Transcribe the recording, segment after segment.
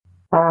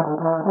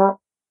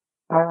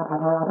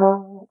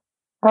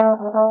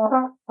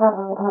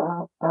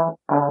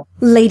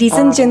Ladies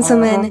and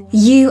gentlemen,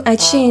 you are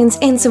tuned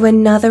into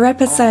another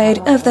episode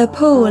of the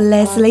Paul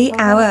Leslie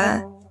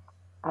Hour.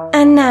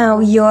 And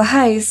now your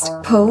host,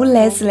 Paul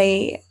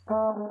Leslie.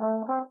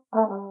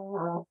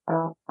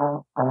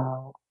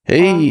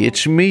 Hey,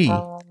 it's me.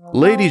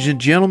 Ladies and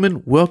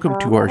gentlemen, welcome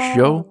to our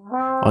show.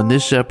 On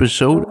this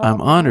episode, I'm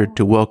honored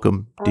to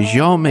welcome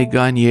D'Jalma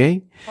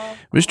Garnier.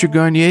 Mr.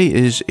 Garnier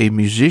is a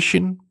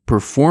musician,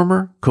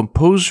 performer,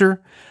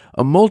 composer,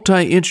 a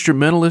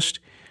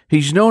multi-instrumentalist.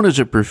 He's known as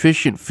a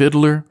proficient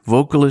fiddler,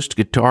 vocalist,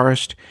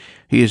 guitarist.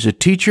 He is a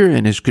teacher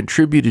and has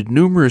contributed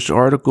numerous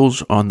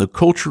articles on the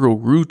cultural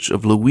roots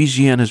of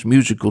Louisiana's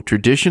musical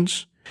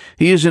traditions.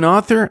 He is an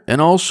author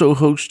and also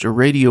hosts a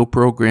radio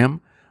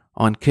program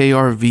on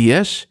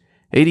KRVS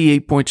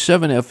 88.7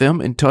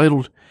 FM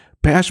entitled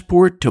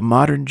Passport to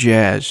Modern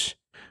Jazz.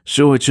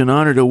 So it's an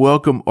honor to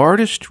welcome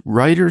artist,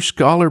 writer,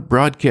 scholar,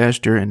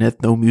 broadcaster, and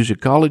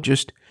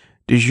ethnomusicologist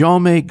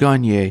D'Jalma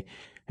Garnier.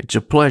 It's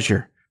a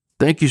pleasure.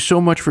 Thank you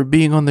so much for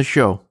being on the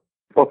show.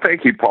 Well,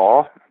 thank you,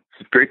 Paul.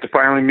 It's great to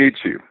finally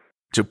meet you.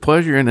 It's a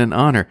pleasure and an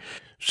honor.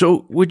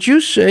 So would you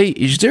say,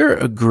 is there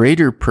a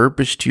greater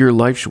purpose to your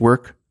life's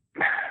work?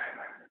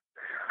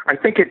 I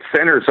think it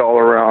centers all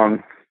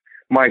around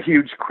my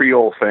huge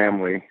Creole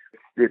family.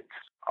 It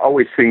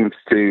always seems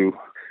to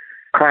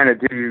kind of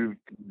do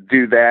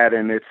that,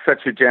 and it's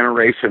such a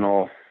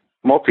generational,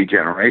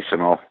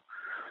 multi-generational,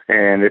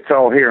 and it's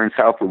all here in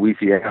South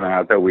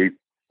Louisiana, though we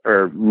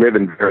live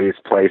in various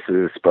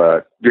places,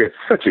 but it's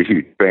such a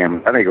huge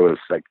family. I think it was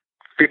like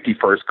 50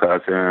 first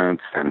cousins,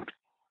 and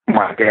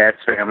my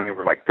dad's family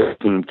were like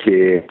 13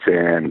 kids,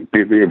 and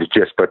it was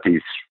just but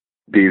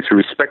these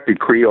respected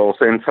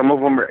Creoles, and some of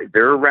them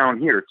they're around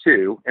here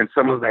too, and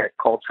some of that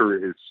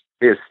culture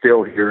is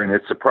still here, and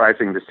it's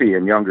surprising to see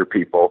in younger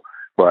people.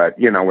 But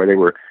where they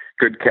were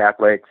good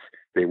Catholics,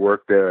 they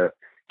worked the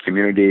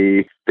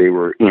community, they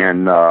were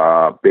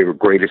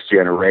greatest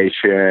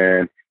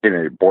generation.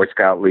 Boy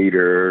Scout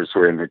leaders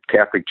were in the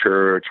Catholic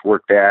Church,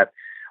 worked at,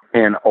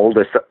 and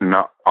oldest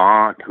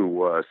aunt who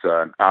was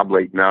an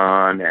oblate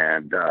nun,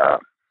 and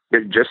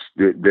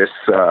this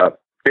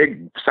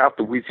big South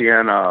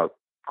Louisiana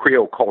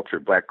Creole culture,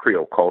 Black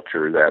Creole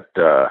culture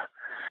that,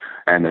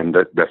 and then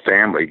the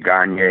family,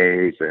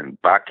 Garniers and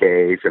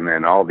Baquets, and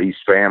then all these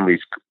families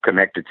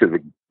connected to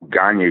the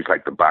Garniers,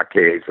 like the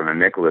Baquets and the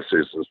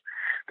Nicholases,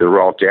 they were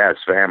all jazz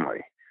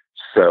family.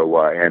 So,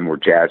 and we're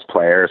jazz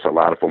players. A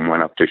lot of them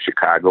went up to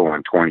Chicago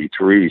in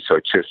 23. So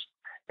it's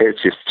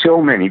just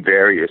so many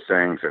various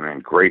things, and then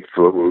great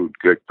food,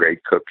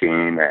 great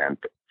cooking, and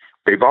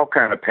they've all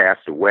kind of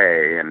passed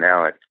away. And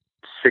now at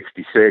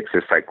 66,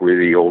 it's like we're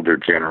the older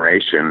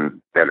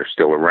generation that are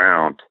still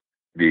around.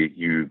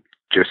 You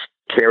just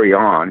carry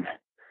on.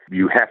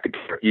 You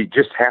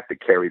just have to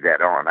carry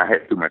that on. I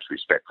had too much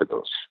respect for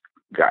those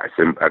guys,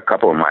 and a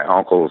couple of my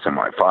uncles and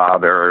my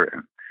father,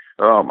 and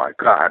oh my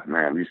God,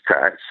 man, these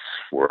guys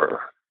were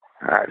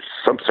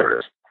some sort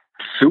of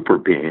super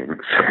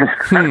beings.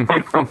 I don't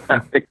know how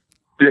they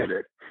did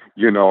it,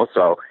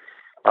 so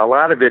a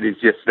lot of it is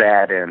just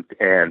that,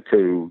 and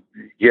to,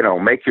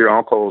 make your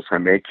uncles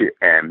and make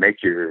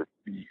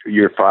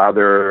your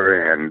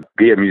father and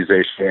be a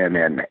musician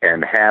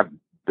and have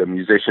the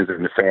musicians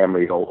in the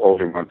family,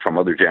 older ones from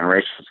other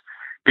generations,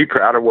 be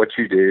proud of what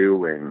you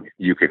do, and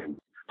you can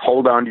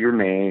hold on to your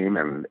name,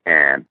 and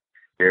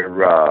they're,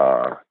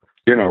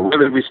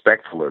 really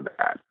respectful of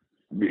that.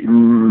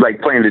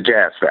 Like playing the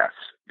Jazz Fest,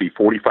 be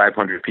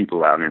 4,500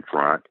 people out in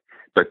front.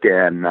 But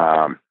then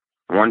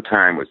one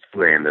time was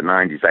in the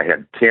 90s, I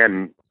had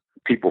 10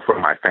 people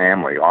from my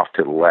family off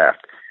to the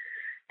left.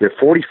 The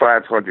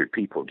 4,500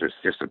 people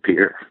just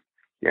disappear,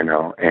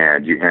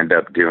 and you end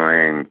up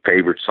doing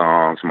favorite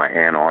songs. My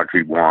Aunt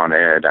Audrey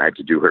wanted, I had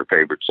to do her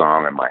favorite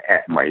song, and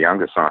my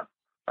youngest aunt,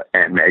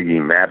 Aunt Maggie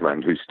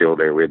Madeline, who's still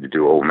there, we had to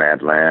do Old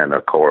Madeline,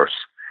 of course.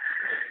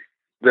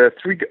 The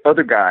three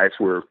other guys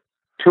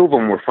two of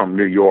them were from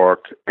New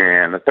York,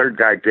 and the third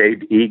guy,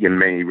 Dave Egan,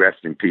 may he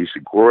rest in peace, a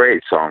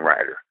great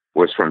songwriter,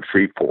 was from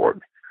Shreveport.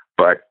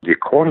 But the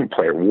accordion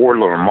player, Ward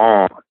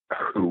Lamont,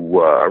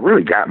 who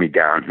really got me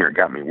down here,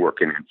 got me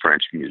working in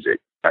French music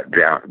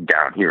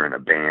down here in a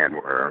band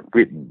where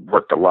we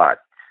worked a lot.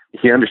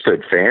 He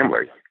understood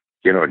family,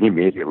 and he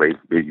immediately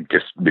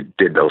just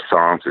did those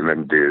songs, and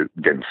then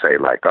didn't say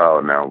like, oh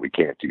no, we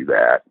can't do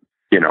that,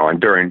 and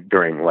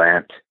during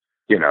Lent,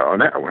 no,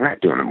 we're not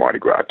doing the Mardi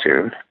Gras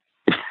tune.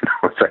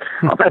 It's like,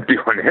 I'm not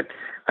doing it.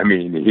 I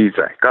mean, he's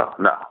like, oh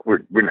no,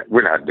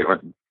 we're not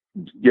doing.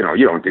 You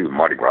don't do the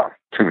Mardi Gras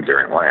tune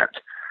during Lent.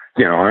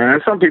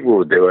 And some people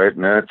will do it,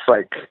 and it's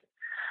like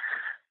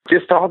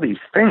just all these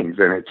things,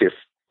 and it just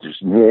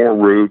more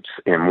roots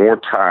and more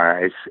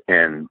ties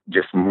and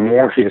just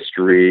more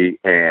history,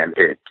 and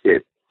the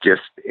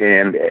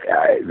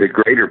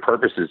greater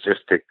purpose is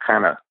just to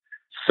kind of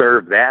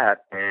serve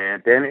that,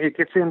 and then it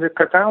gets into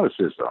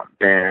Catholicism,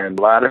 and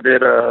a lot of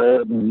it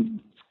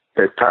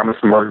Thomas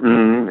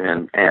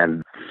Merton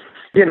and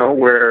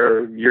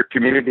where your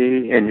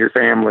community and your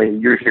family,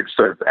 you're here to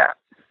serve that.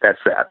 That's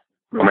that,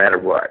 no matter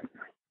what.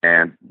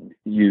 And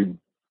you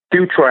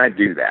do try and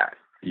do that.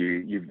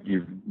 You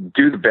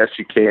do the best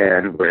you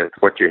can with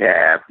what you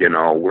have.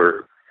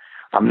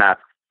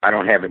 I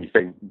don't have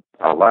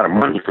a lot of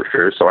money for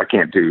sure, so I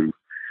can't do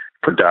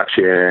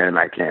production.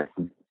 I can't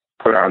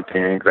put on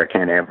things. I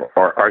can't have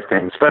art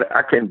things, but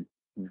I can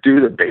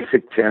do the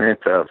basic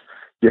tenets of,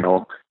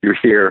 you're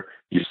here,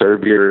 you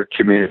serve your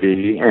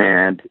community,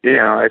 and,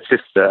 it's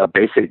just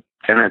basic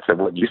tenets of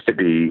what used to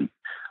be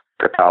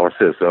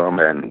Catholicism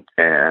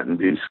and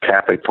these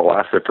Catholic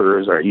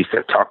philosophers. I used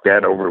to talk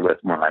that over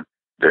with my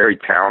very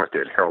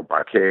talented Harold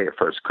Baquet,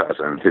 first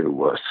cousin, who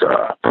was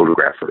a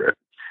photographer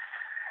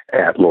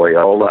at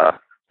Loyola,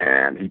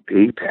 and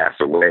he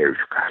passed away.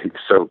 God, he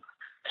was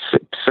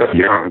so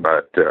young,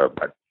 but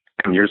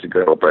 10 years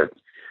ago. But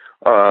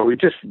we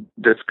just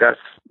discussed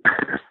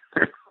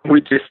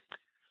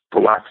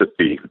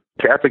philosophy,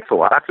 Catholic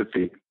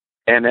philosophy,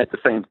 and at the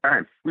same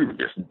time, we were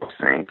just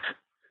saints.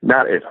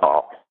 Not at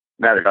all,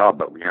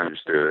 but we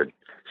understood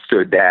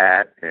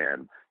that,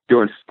 and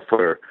doing stuff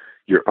for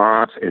your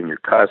aunts and your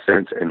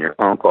cousins and your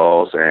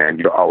uncles, and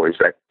you're always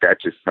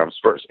that just comes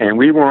first. And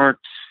we weren't.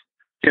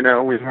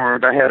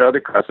 I had other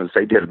cousins.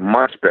 They did a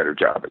much better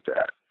job at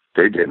that.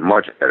 They did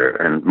much better.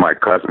 And my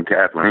cousin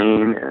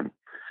Kathleen in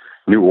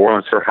New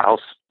Orleans, her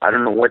house, I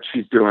don't know what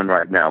she's doing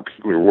right now.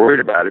 People were worried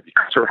about it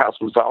because her house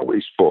was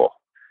always full.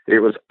 It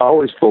was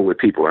always full with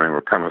people, and they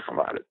were coming from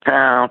out of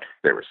town.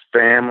 There was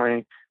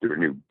family. There were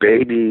new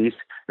babies.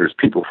 There's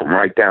people from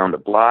right down the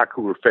block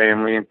who were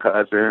family and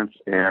cousins.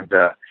 And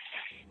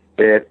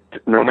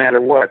no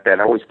matter what, that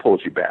always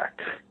pulls you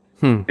back.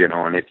 And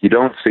if you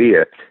don't see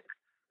it,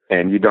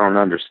 and you don't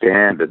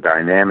understand the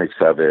dynamics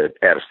of it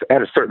at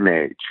a certain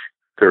age,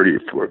 30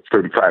 or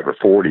 35 or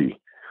 40,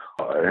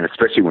 and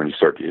especially when you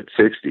start to hit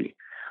 60,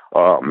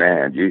 oh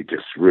man, you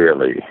just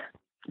really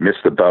miss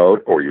the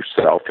boat, or you're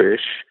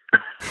selfish,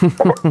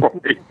 or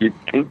you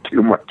think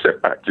too much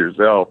about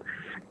yourself.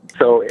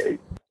 So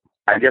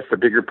I guess the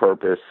bigger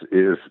purpose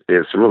is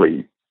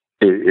really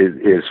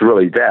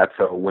that.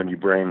 So when you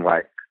bring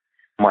like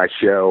my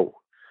show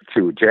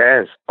to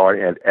jazz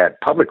audience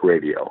at public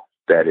radio,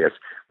 that is,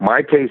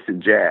 my taste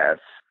in jazz,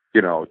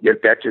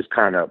 that just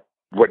kind of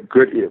what's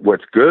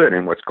good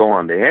and what's going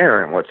on the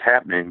air and what's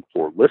happening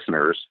for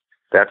listeners.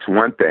 That's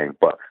one thing.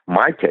 But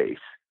my taste,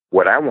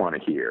 what I want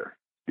to hear,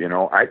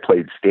 I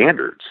played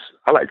standards.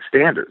 I like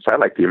standards. I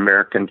like the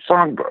American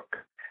songbook.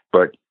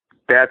 But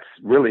that's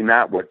really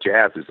not what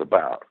jazz is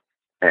about.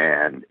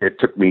 And it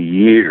took me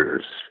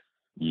years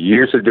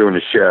of doing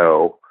the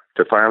show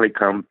to finally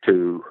come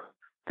to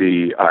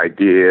the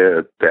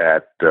idea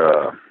that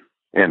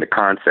and the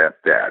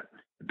concept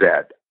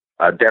that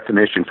a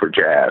definition for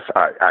jazz,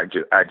 I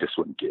just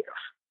wouldn't give.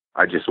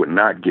 I just would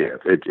not give.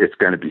 It's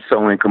going to be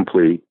so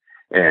incomplete,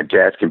 and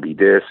jazz can be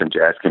this and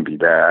jazz can be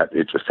that.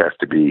 It just has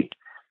to be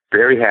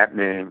very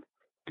happening,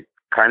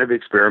 kind of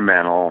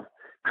experimental,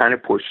 kind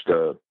of push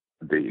the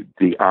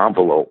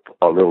envelope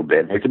a little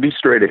bit. It can be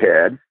straight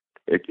ahead.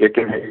 It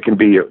can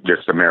be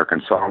just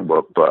American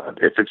songbook, but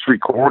if it's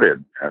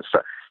recorded,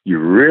 you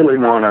really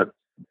want to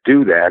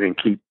do that and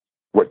keep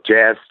what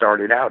jazz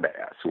started out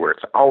as, where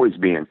it's always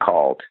being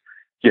called,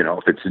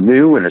 if it's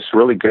new and it's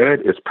really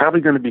good, it's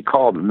probably going to be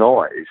called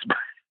noise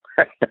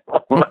by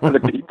a lot of the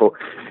people.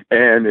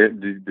 And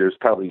there's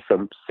probably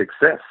some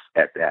success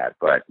at that.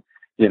 But,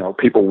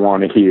 people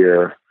want to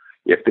hear,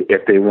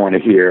 if they want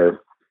to hear,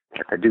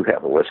 I do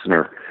have a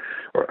listener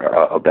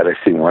that I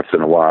see once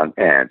in a while,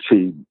 and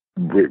she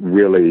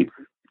really,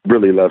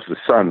 really loves the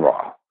Sun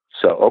Ra.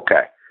 So,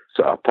 okay.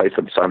 So I'll play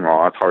some Sun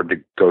Ra. It's hard to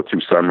go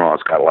through Sun Ra.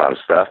 It's got a lot of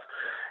stuff.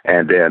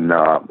 And then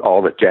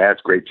all the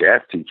great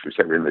jazz teachers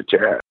that are in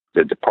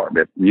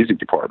the music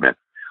department,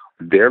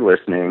 they're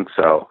listening.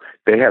 So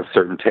they have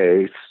certain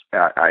tastes,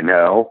 I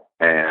know.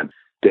 And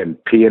then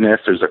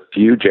pianists, there's a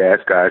few jazz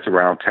guys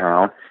around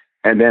town.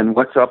 And then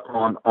what's up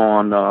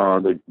on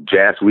the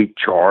Jazz Week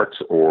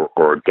charts or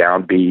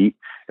Downbeat,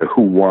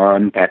 who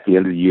won at the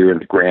end of the year in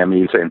the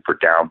Grammys and for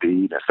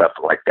Downbeat and stuff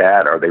like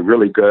that? Are they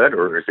really good,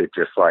 or is it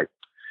just like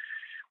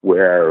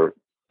where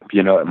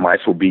it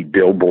might as well be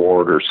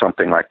Billboard or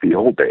something like the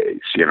old days,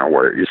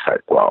 where it's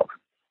like, well,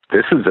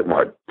 this isn't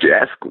what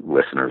jazz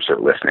listeners are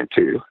listening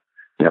to,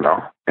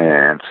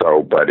 And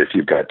so, but if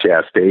you've got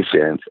jazz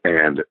stations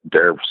and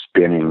they're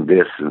spinning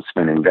this and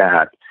spinning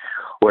that,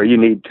 well, you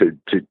need to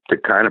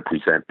kind of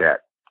present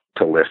that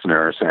to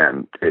listeners.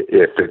 And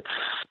if it's,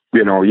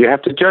 you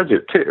have to judge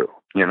it too.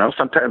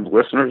 Sometimes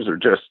listeners are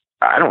just,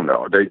 I don't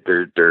know,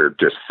 they're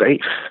just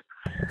safe.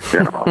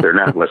 They're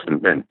not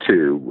listening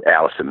to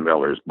Allison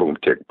Miller's Boom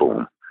Tick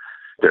Boom.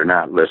 They're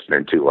not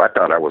listening to. I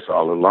thought I was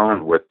all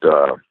alone with.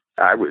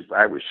 I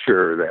was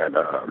sure that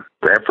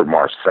Branford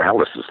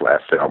Marsalis's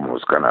last album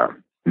was going to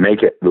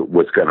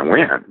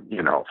win.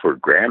 For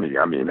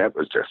Grammy. I mean, that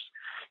was just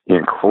an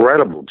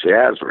incredible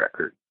jazz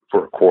record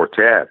for a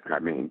quartet. I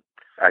mean,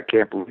 I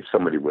can't believe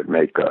somebody would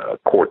make a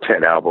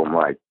quartet album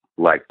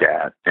like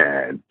that,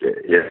 and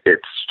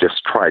it's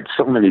just tried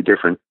so many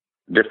different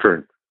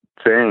different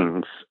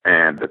things,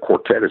 and the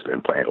quartet has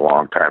been playing a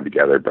long time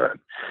together, but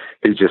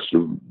he just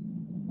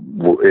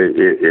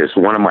is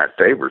one of my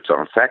favorites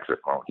on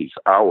saxophone. He's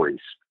always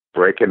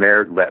breaking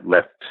there,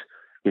 left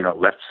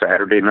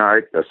Saturday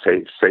night, a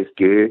safe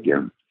gig,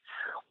 and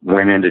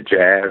went into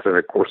jazz. And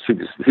of course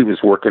he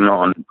was working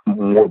on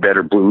more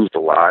better blues a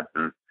lot,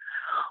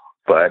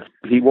 but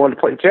he wanted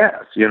to play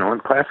jazz,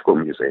 and classical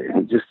music.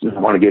 He just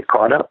didn't want to get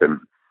caught up in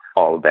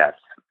all of that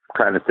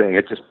kind of thing.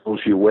 It just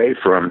pulls you away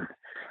from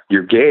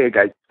your gig.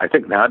 I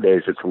think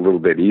nowadays it's a little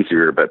bit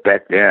easier, but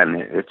back then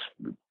it's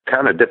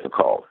kind of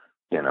difficult.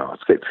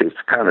 It's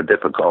kind of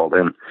difficult.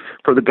 And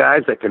for the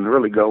guys that can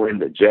really go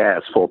into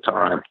jazz full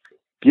time,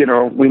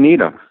 we need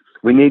them.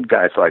 We need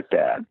guys like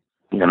that.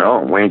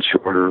 Wayne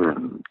Shorter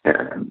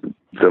and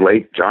the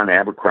late John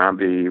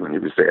Abercrombie when he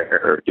was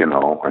there,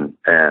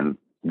 and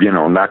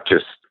not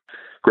just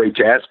great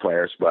jazz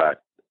players,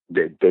 but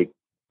they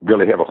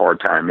really have a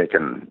hard time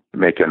making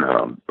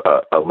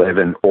a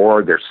living,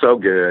 or they're so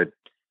good,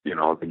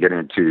 they get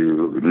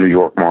into New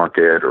York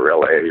market or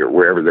LA or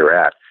wherever they're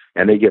at,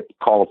 and they get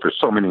called for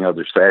so many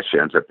other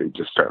sessions that they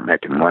just start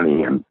making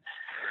money, and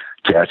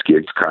jazz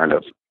gigs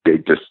they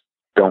just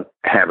don't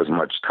have as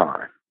much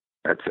time.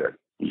 That's it.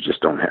 You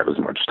just don't have as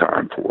much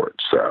time for it.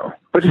 So,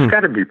 but it's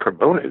got to be pro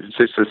bono. It's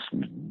just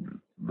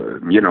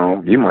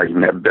you might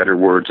even have better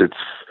words. It's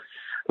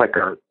like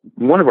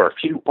one of our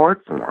few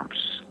art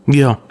forms.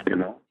 Yeah.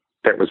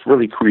 That was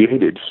really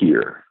created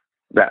here,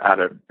 that out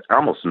of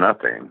almost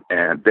nothing,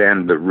 and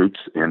then the roots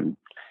in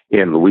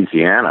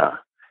Louisiana,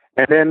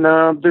 and then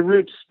the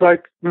roots,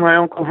 like my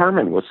Uncle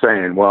Herman was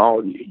saying.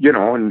 Well,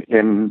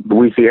 in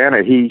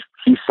Louisiana, he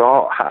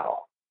saw how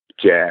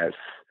jazz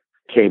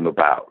came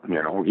about.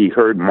 He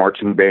heard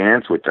marching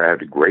bands, which I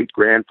had a great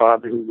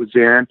grandfather who was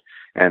in,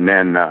 and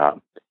then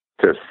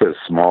to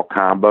small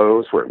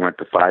combos where it went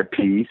to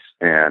 5-piece,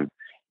 and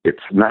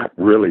it's not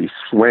really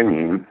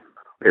swinging.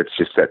 It's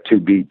just that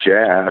 2-beat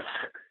jazz,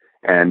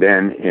 and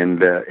then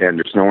and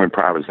there's no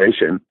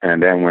improvisation.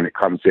 And then when it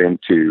comes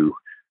into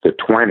the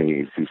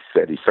 20s, he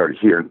said he started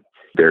hearing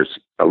there's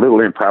a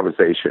little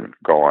improvisation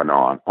going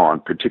on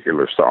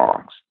particular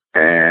songs.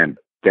 And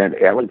then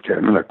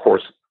Ellington, and of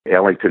course,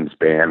 Ellington's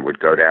band would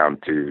go down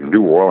to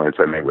New Orleans,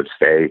 and they would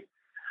stay,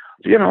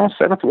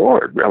 Seventh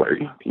Ward,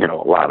 really, a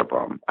lot of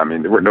them. I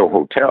mean, there were no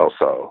hotels,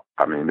 so,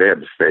 they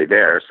had to stay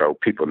there. So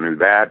people knew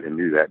that and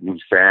knew that new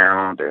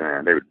sound,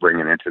 and they would bring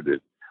it into the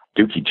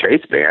Dookie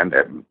Chase band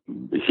that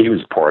he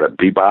was part of,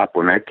 bebop,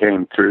 when that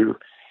came through.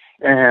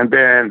 And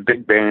then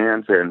big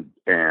bands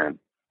and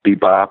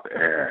bebop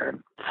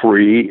and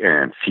free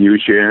and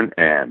fusion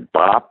and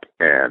bop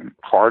and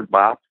hard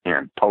bop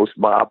and post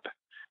bop.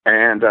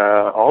 And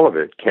all of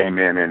it came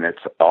in, and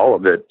all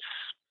of it's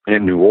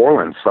in New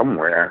Orleans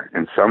somewhere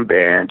in some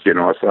band.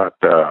 It's not.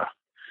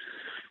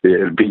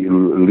 It'd be at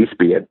least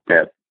be at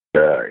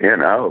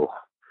NO.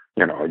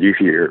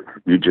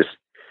 You just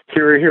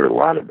hear a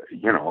lot of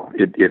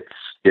it.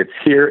 It's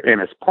here,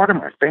 and it's part of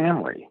my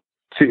family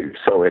too.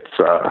 So it's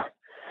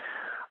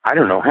I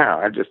don't know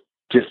how. I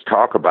just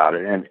talk about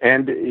it,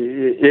 and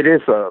it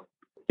is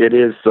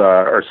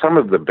or some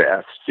of the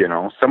best.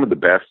 Some of the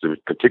best, in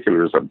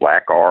particular, is a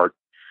black art,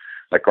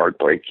 like Art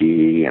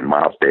Blakey and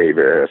Miles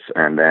Davis.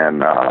 And then,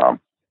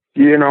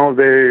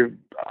 the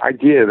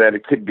idea that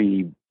it could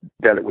be,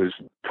 that it was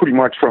pretty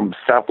much from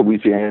South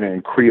Louisiana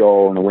and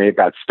Creole and the way it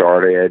got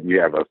started. You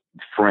have a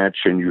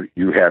French, and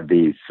you have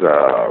these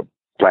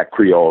black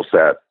Creoles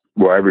that,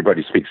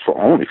 everybody speaks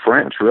only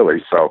French,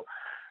 really. So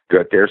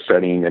that they're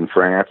studying in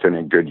France and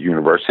in good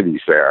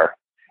universities there,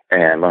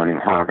 and learning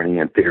harmony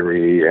and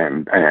theory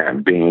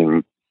and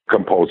being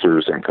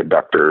composers and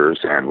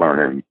conductors and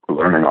learning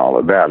all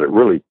of that. It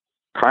really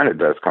kind of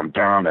does come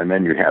down, and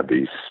then you have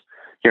these,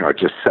 it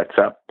just sets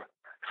up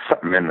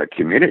something in the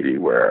community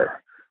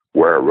where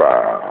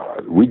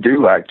we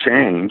do like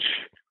change.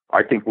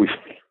 I think we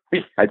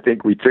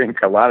think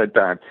a lot of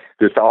times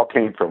this all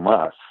came from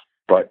us,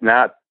 but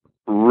not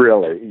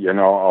really. A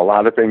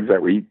lot of things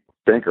that we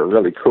think are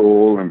really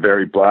cool and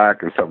very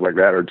black and stuff like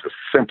that are just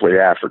simply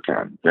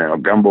African.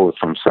 Gumbo is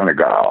from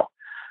Senegal.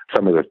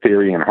 Some of the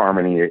theory and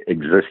harmony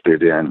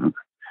existed in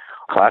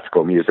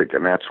classical music,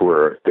 and that's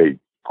where they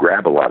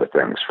grab a lot of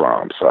things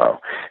from. So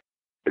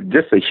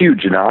just a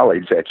huge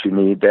knowledge that you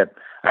need, that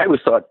I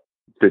always thought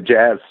the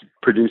jazz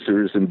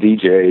producers and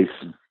DJs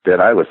that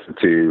I listened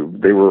to,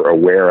 they were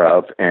aware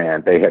of,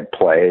 and they had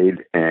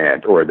played,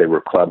 or they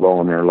were club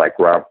owner, like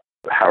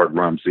Howard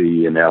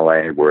Rumsey in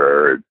LA,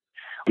 where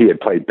he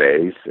had played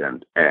bass,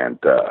 and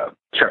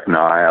Chuck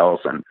Niles,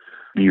 and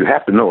you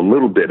have to know a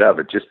little bit of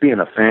it. Just being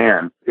a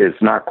fan is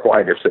not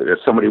quite, if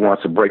somebody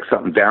wants to break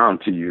something down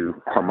to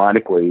you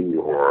harmonically,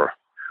 or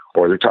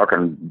they're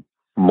talking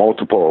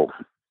multiple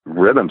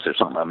rhythms or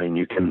something. I mean,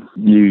 you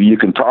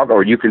can talk,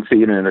 or you can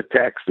see it in a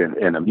text,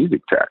 in a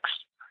music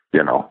text,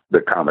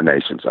 the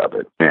combinations of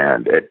it.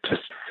 And it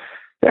just,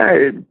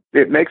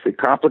 it makes it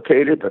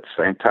complicated, but at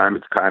the same time,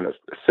 it's kind of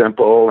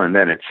simple. And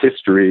then its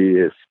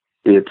history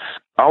it's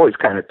always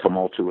kind of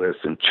tumultuous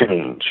and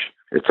change.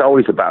 It's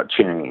always about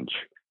change.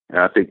 And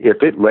I think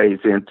if it lays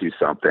into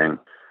something,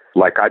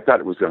 like I thought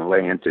it was going to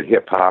lay into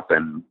hip hop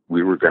and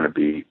we were going to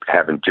be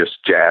having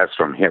just jazz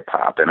from hip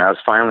hop. And I was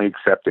finally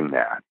accepting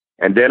that.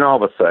 And then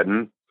all of a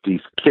sudden,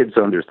 these kids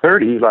under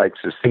 30, like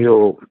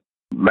Cecile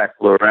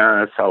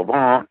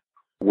McLaurin-Salvant,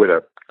 with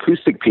an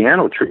acoustic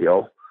piano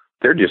trio,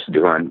 they're just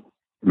doing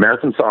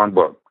American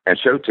Songbook and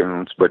show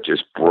tunes, but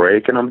just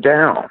breaking them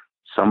down.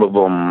 Some of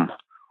them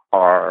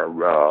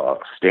are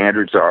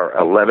standards are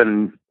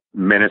 11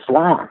 minutes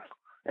long.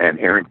 And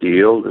Erin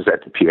Deal is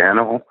at the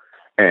piano,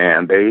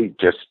 and they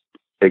just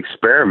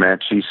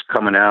experiment. She's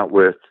coming out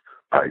with,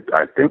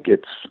 I think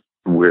it's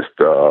with,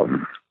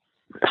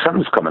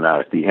 something's coming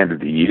out at the end of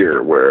the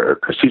year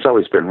because she's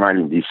always been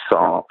writing these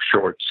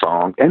short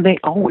songs, and they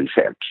always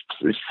have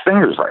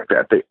singers like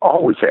that. They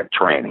always have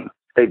training.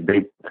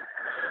 They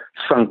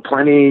sung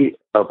plenty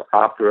of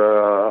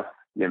opera,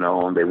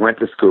 and they went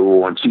to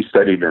school, and she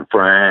studied in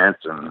France,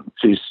 and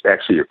she's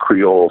actually a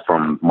Creole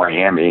from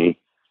Miami.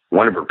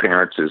 One of her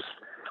parents is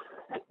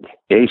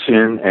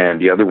Asian, and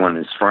the other one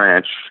is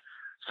French.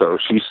 So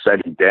she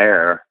studied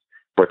there,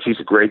 but she's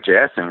a great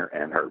jazz singer,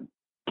 and her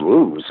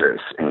blues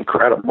is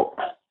incredible,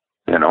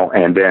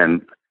 and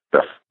then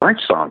the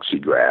French songs she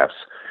grabs,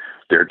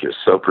 they're just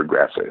so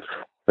progressive.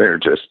 They're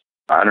just,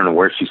 I don't know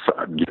where she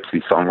gets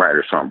these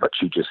songwriters from, but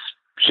she's just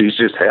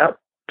hip.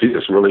 She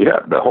just really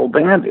hip. The whole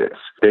band is.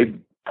 They're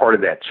part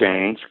of that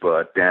change,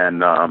 but then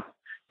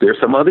there's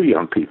some other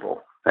young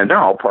people, and they're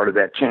all part of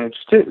that change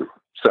too.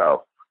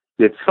 So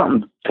it's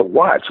something to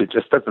watch. It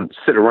just doesn't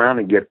sit around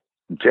and get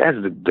jazz.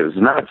 Does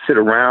not sit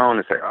around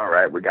and say, all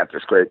right, we got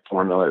this great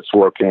formula, it's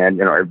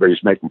working,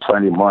 everybody's making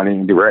plenty of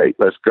money, great,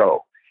 let's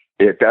go.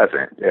 It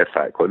doesn't. It's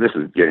like, well, this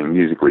is getting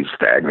musically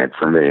stagnant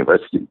for me.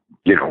 Let's,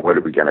 what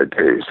are we going to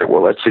do? So,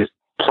 well, let's just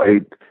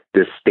play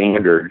this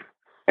standard,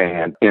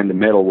 and in the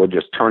middle, we'll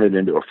just turn it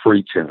into a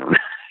free tune.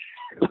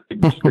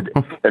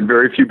 And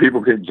very few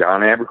people could.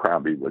 John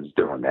Abercrombie was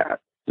doing that.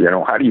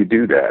 How do you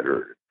do that?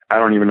 Or I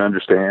don't even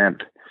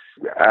understand.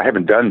 I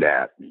haven't done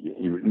that.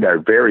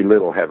 Very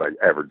little have I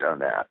ever done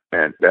that.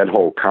 And that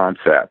whole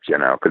concept,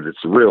 because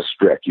it's real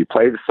strict. You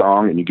play the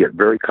song and you get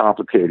very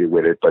complicated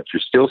with it, but you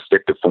still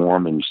stick to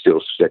form and you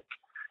still stick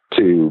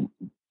to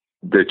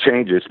the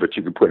changes, but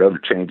you can put other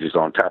changes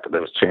on top of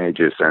those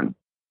changes. And,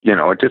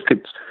 it just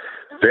gets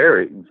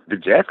the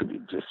jazz could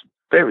be just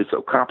very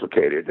so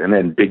complicated. And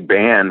then big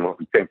band,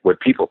 what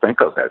people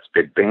think of as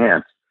big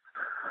bands.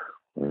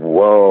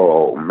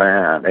 Whoa,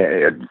 man,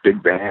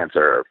 big bands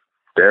are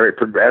very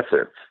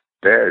progressive,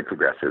 very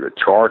progressive. The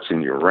charts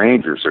and the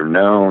arrangers are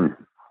known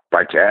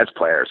by jazz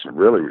players and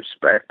really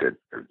respected.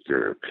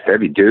 They're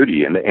heavy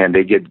duty, and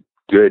they get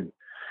good,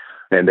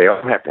 and they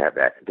all have to have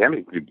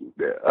academic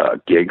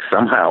gigs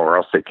somehow, or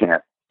else they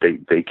can't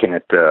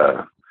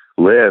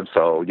live.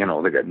 So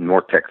they got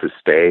North Texas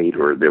State,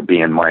 or they'll be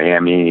in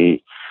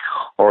Miami,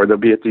 or they'll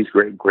be at these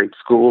great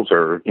schools,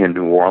 or in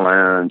New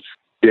Orleans.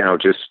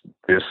 Just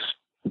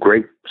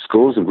great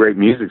schools and great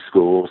music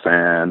schools,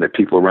 and the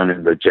people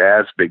running the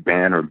jazz big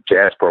band or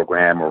jazz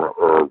program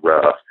or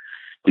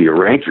the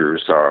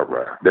arrangers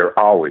they're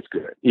always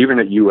good. Even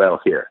at UL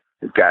here,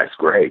 the guy's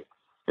great,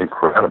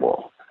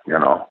 incredible,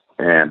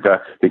 and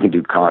he can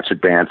do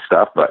concert band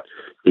stuff, but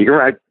he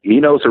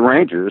knows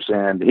arrangers,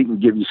 and he can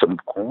give you some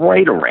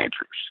great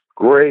arrangers.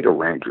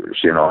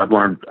 I've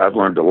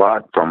learned a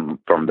lot from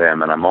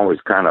them, and I'm always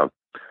kind of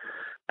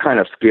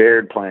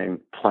scared playing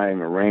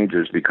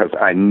arrangers, because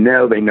I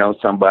know they know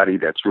somebody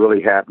that's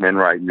really happening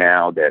right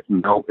now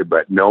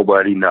but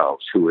nobody knows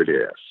who it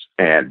is.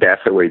 And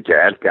that's the way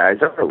jazz guys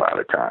are a lot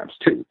of times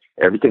too.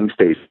 Everything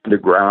stays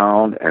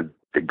underground, and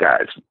the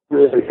guy's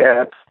really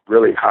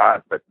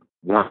hot, but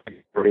one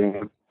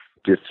thing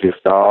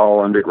just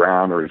all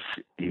underground, or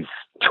he's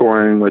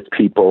touring with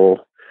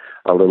people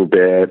a little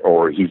bit,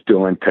 or he's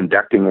doing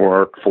conducting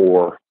work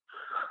for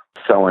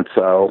so and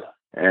so,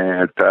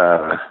 and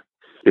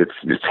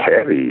it's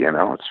heavy,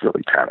 it's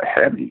really kind of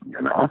heavy,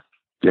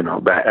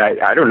 but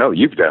I don't know.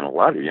 You've done a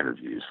lot of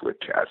interviews with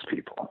jazz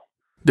people.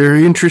 They're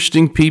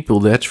interesting people,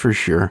 that's for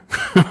sure.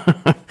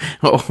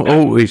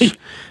 Always.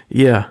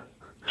 Yeah.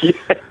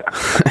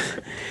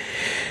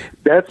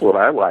 That's what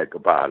I like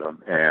about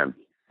them. And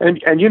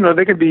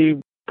they could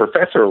be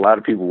professor. A lot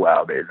of people,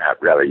 wow, they're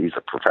not really, he's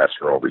a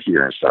professor over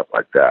here and stuff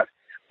like that.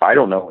 I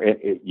don't know.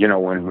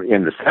 When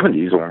in the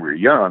 70s, when we were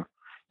young,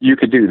 you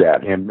could do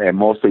that. And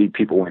mostly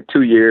people went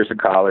 2 years of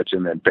college,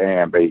 and then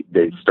bam,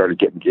 they started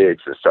getting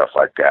gigs and stuff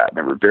like that. And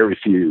there were very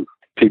few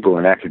people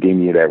in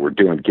academia that were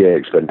doing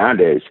gigs. But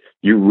nowadays,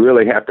 you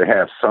really have to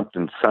have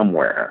something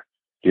somewhere,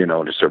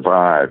 to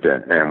survive.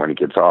 And when it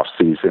gets off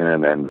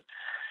season and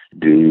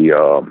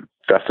the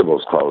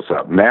festivals close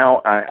up.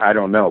 Now, I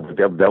don't know, but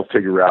they'll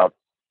figure out,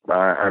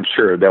 I'm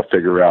sure they'll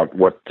figure out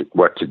what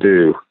to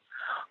do.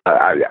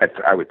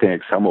 I would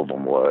think some of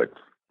them would.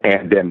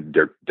 And then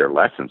their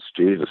lessons,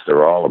 Jesus,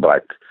 they're all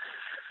about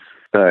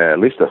at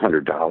least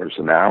 $100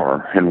 an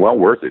hour, and well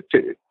worth it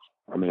too.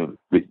 I mean,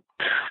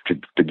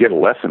 to get a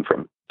lesson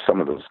from some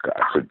of those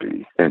guys would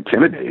be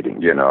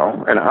intimidating,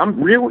 And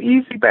I'm real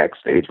easy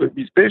backstage with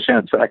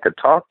musicians. I could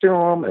talk to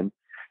them, and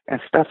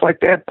and stuff like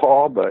that,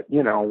 Paul. But,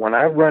 you know, when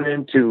I run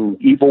into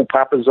Ivo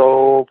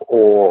Papazov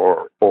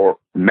or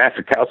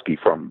Masikowski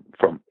from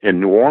in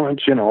New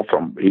Orleans, you know,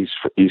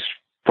 he's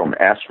from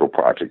Astral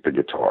Project, the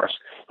guitarist.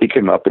 He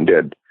came up and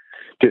did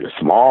a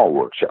small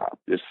workshop,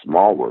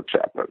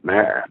 but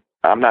man,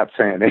 I'm not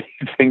saying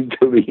anything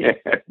to the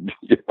end.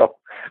 You know,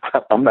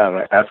 I'm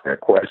not asking a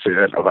question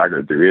if I'm going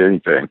to do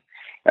anything.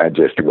 I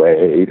just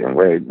wait,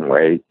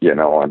 you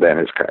know, and then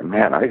it's kind of,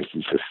 man,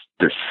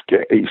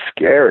 he's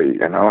scary,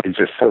 you know, he's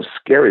just so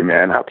scary,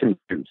 man. How can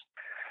you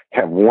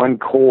have one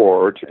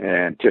chord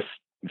and just,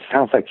 it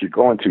sounds like you're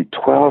going through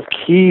 12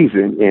 keys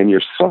in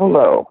your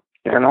solo?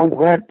 You know,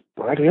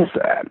 what is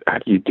that? How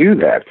do you do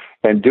that?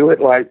 And do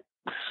it like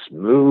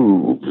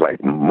smooth,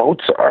 like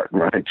Mozart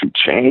running through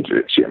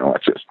changes, you know,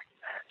 it's just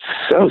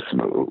so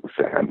smooth.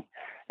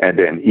 And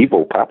then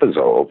Ivo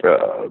Papazov,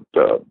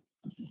 the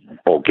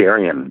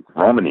Bulgarian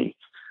Romani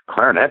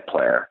clarinet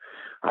player,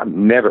 I've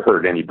never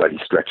heard anybody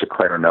stretch a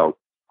clarinet note,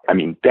 I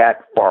mean,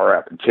 that far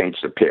up and change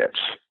the pitch.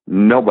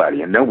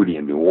 Nobody in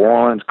New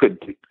Orleans could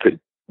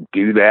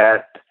do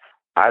that.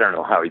 I don't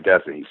know how he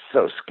does it. He's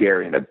so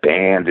scary. And the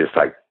band is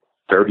like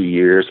 30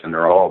 years, and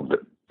they're all the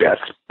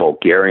best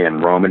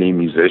Bulgarian Romani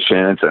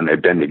musicians, and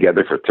they've been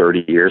together for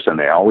 30 years, and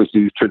they always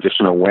do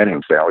traditional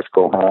weddings. They always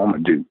go home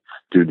and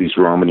do these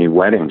Romani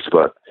weddings.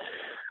 But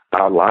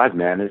out live,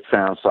 man, it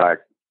sounds like,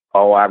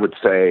 I would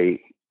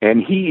say,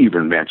 and he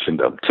even mentioned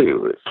them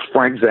too, it's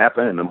Frank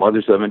Zappa and the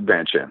Mothers of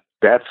Invention.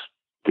 That's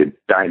the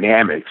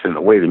dynamics and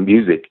the way the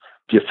music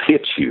just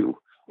hits you,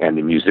 and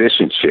the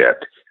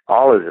musicianship,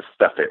 all of this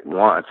stuff at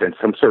once, and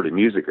some sort of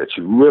music that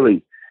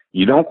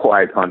you don't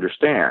quite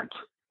understand.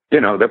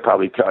 You know, they'll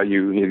probably tell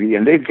you,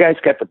 and these guys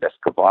got the best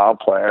cabal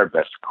player,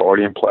 best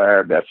accordion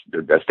player,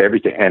 best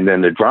everything. And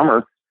then the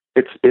drummer,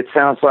 it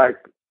sounds like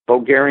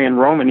Bulgarian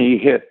Romani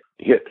hit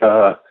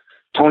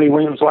Tony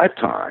Williams'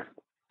 Lifetime.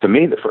 To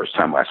me, the first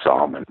time I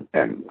saw him,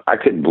 and I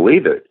couldn't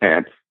believe it.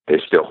 And they're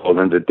still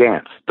holding the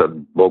dance. The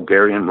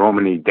Bulgarian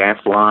Romani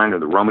dance line, or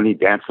the Romani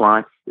dance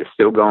line, is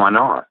still going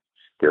on.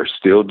 They're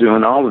still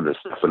doing all of this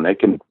stuff, and they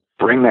can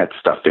bring that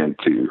stuff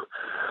into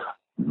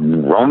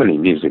Romani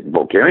music,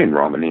 Bulgarian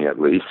Romani at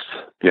least,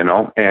 you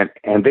know, and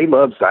they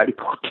love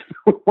Zydeco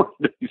too. One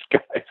of these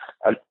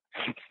guys,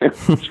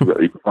 it's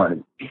really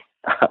funny,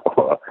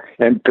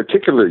 and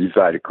particularly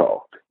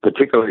Zydeco,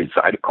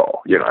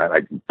 you know,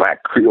 like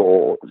Black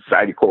Creole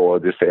Zydeco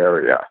of this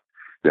area,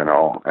 you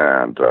know,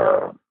 and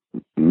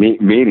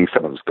meeting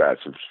some of those guys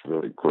was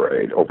really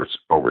great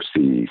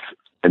overseas,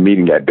 and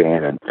meeting that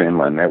band in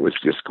Finland, that was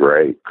just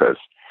great, because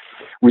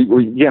we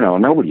you know,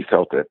 nobody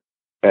felt it.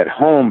 At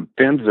home,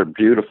 Finns are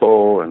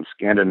beautiful, and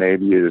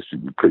Scandinavia is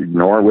great.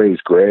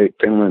 Norway's great,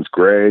 Finland's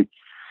great.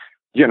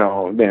 You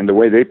know, and the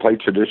way they play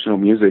traditional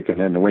music, and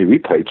then the way we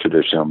play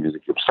traditional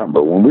music, it was something.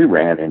 But when we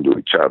ran into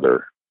each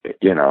other,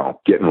 you know,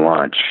 getting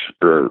lunch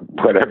or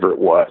whatever it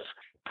was,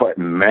 but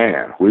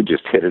man, we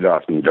just hit it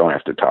off, and you don't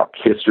have to talk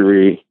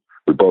history.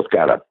 We both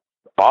got an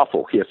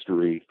awful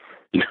history.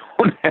 You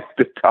don't have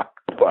to talk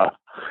about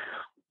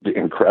the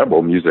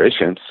incredible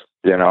musicians,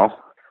 you know.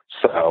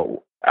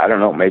 So I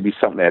don't know, maybe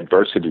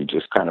adversity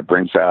just kind of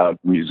brings out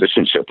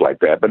musicianship like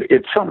that, but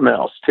it's something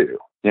else too.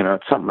 You know,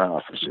 it's something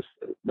else. It's just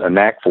a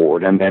knack for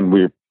it. And then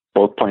we're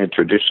both playing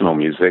traditional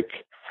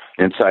music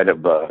inside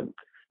of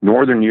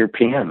Northern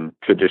European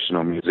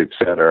traditional music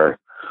that are,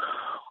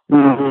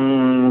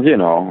 you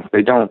know,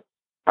 they don't,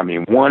 I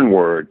mean, one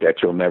word that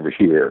you'll never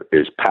hear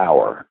is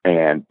power,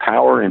 and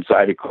power in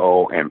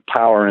Zydeco and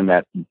power in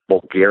that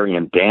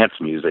Bulgarian dance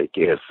music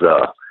is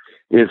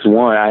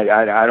one.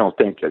 I don't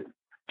think that,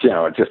 you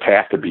know, it just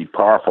has to be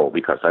powerful,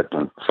 because I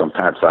think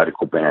sometimes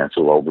Zydeco bands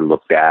will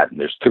overlook that, and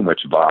there's too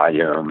much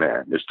volume,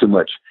 and there's too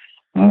much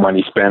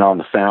money spent on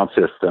the sound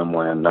system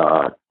when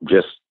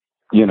just,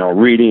 you know,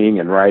 reading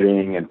and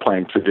writing and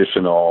playing some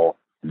traditional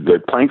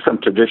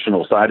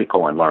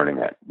Zydeco and learning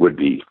it would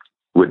be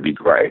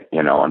great,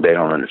 you know, and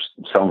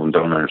some of them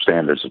don't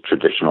understand there's a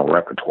traditional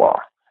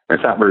repertoire. And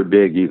it's not very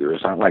big either.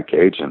 It's not like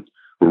Cajun.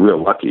 We're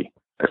real lucky.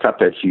 It's not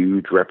that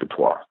huge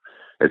repertoire.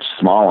 It's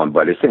small,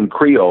 but it's in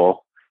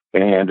Creole.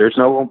 And there's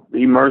no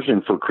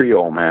immersion for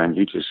Creole, man.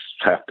 You just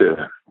have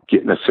to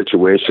get in a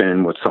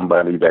situation with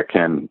somebody that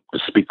can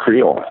speak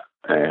Creole,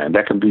 and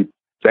that can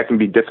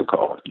be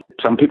difficult.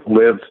 Some people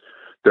live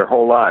their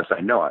whole lives. I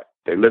know it.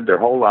 They live their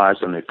whole lives,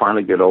 and they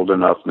finally get old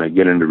enough, and they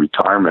get into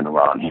retirement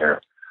around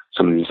here.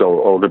 Some of these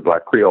older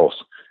Black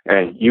Creoles,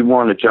 and you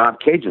want a job.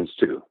 Cajuns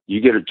too.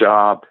 You get a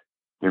job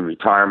in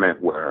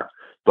retirement where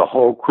the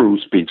whole crew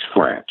speaks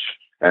French,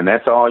 and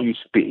that's all you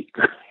speak.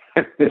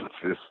 It's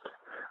just.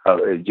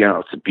 You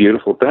know, it's a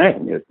beautiful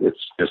thing. It's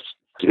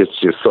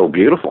just so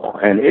beautiful,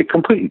 and it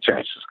completely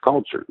changes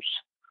cultures.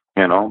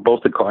 You know,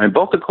 both the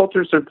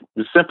cultures are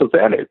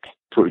sympathetic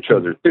to each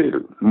other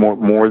too,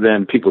 more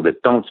than people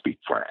that don't speak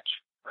French.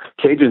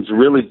 Cajuns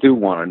really do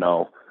want to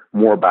know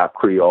more about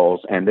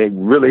Creoles, and they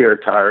really are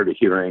tired of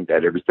hearing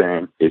that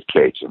everything is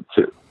Cajun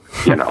too.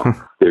 You know,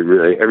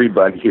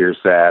 everybody hears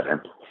that,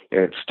 and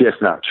it's just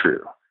not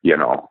true. You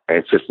know,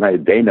 it's just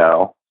not. They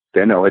know.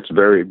 They know it's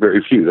very,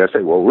 very few. They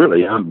say, well,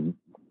 really, I'm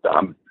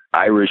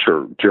Irish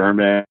or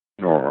German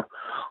or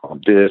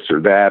this or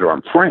that, or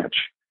I'm French,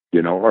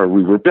 you know, or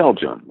we were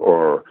Belgium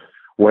or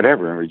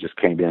whatever. And we just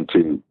came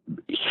into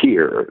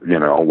here, you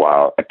know,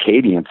 while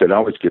Acadians, it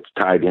always gets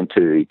tied into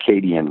the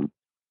Acadian,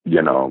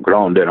 you know,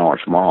 Grand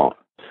Dérangements.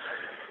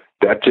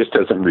 That just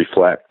doesn't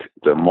reflect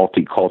the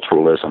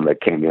multiculturalism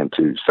that came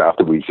into South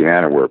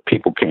Louisiana, where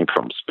people came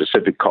from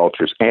specific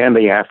cultures, and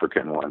the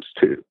African ones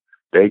too.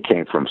 They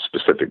came from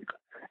specific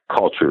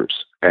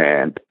cultures,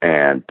 and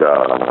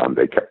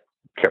they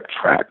kept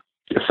track.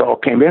 This all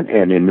came in,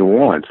 and in New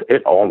Orleans,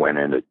 it all went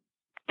into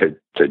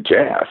to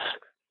jazz.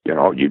 You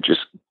know, you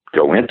just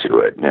go into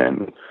it.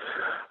 And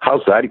how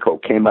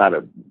Zydeco came out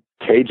of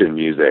Cajun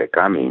music,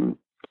 I mean,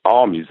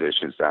 all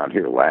musicians down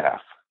here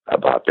laugh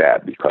about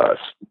that, because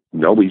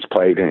nobody's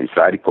played any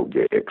Zydeco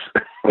gigs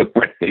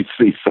when they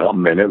see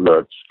something and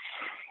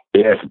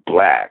it's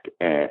black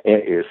and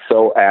it is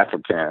so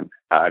African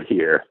out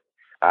here.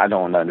 I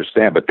don't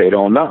understand, but they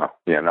don't know,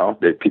 you know,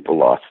 that people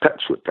lost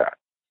touch with that,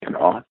 you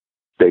know,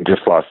 they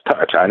just lost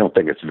touch. I don't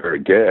think it's very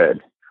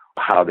good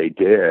how they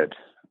did.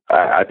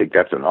 I think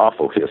that's an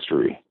awful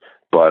history,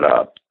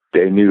 but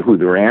they knew who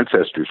their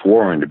ancestors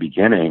were in the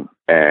beginning,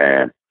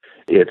 and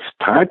it's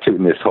tied to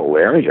in this whole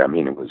area. I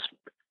mean, it was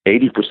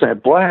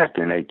 80% black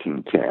in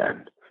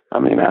 1810. I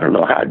mean, I don't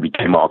know how it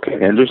became all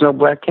Cajun, and there's no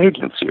black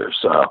Cajuns here.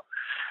 So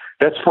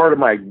that's part of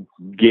my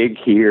gig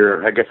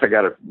here. I guess I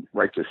got to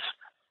write this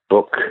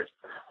book,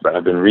 but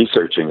I've been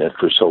researching it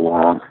for so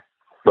long.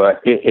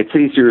 But it's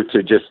easier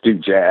to just do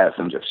jazz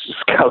and just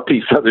scout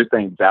these other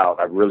things out.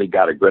 I've really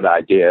got a good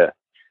idea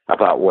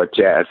about what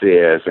jazz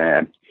is,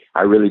 and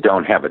I really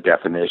don't have a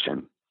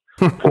definition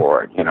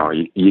for it. You know,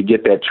 you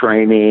get that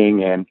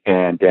training,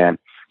 and then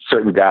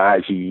certain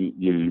guys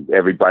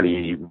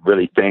everybody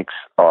really thinks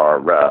are,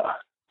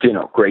 you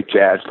know, great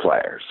jazz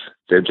players.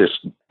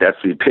 That's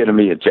the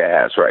epitome of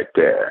jazz right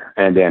there.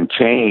 And then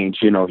change,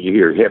 you know, you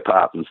hear hip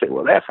hop and you say,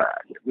 well, that's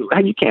how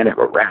you can't have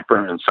a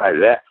rapper inside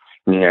of that.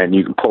 And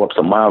you can pull up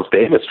some Miles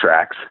Davis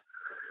tracks.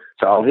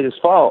 It's all his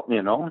fault,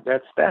 you know,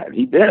 that's that.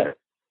 He did it.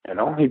 You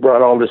know, he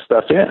brought all this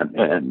stuff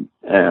in,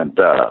 and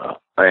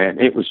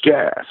it was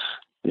jazz,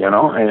 you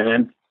know,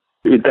 and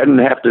it doesn't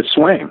have to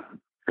swing.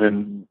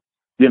 And,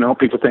 you know,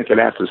 people think it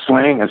has to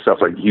swing and stuff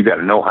like, you got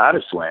to know how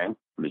to swing.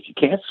 I mean, if you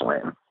can't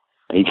swing,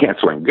 and you can't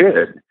swing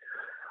good,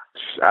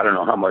 I don't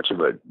know how much of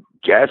a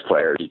jazz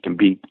player you can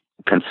be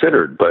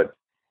considered. But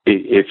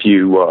if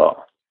you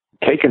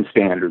taking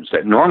standards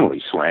that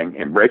normally swing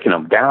and breaking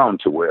them down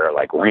to where,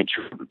 like Wayne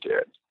Shorter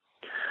did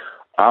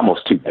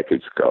almost 2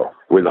 decades ago,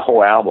 where the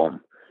whole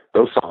album,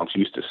 those songs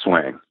used to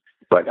swing,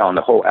 but on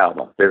the whole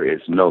album, there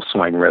is no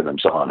swing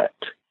rhythms on it.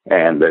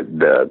 And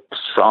the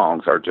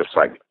songs are just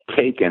like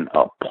taken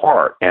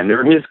apart, and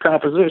they're his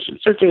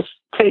compositions. They're just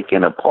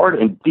taken apart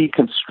and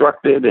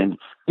deconstructed, and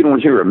you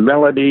don't hear a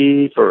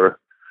melody for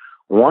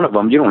one of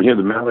them. You don't hear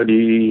the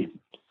melody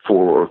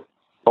for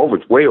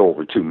way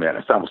over 2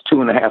 minutes, almost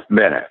 2.5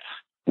 minutes,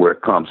 where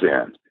it comes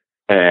in.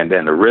 And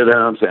then the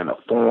rhythms and the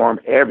form,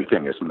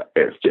 everything is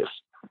just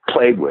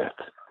played with.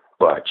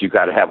 But you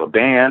got to have a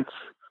band,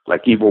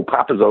 like Ivo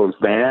Papazzo's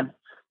band.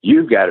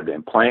 You've got to have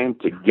been playing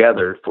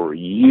together for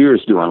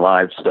years, doing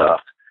live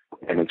stuff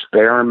and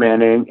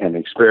experimenting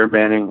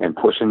and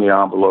pushing the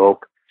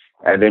envelope.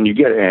 And then you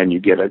get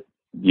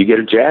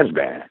a jazz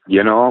band,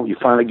 you know, you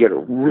finally get a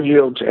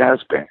real jazz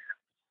band,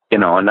 you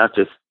know, and not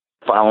just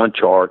following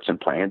charts and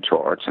playing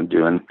charts and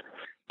doing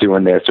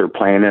this, or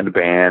playing in a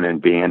band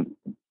and being,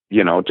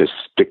 you know, just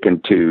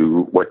sticking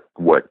to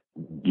what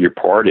your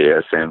part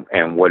is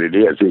and what it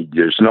is.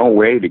 There's no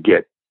way to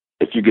get,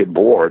 if you get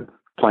bored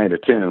playing a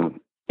tune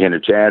in a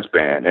jazz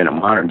band, in a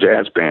modern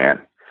jazz band,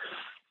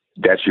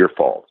 that's your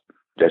fault.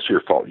 That's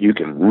your fault. You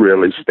can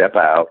really step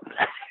out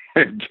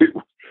and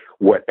do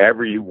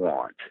whatever you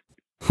want.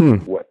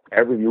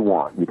 Whatever you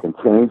want. You can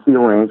change the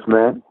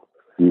arrangement.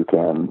 You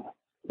can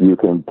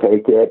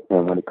take it,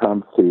 and when it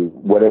comes to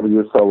whatever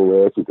your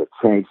solo is, you can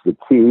change the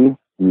key.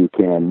 You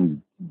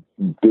can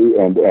do,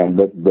 and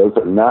those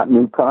are not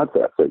new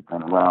concepts. They've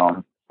been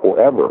around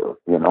forever,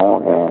 you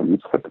know, and you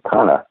just have to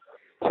kind of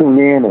tune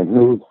in, and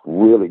who's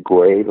really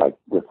great, like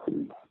let's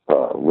see,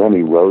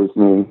 Remy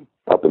Rosny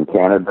up in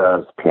Canada,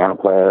 his piano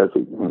player is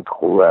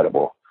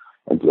incredible,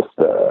 and just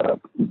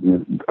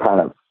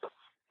kind of,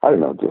 I don't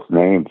know, just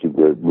names you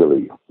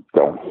really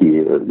don't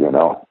hear, you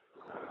know,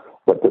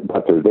 but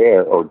they're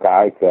there, or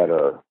guys that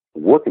are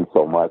working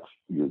so much,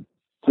 you're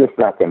just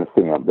not going to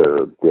see them.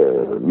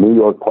 They're New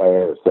York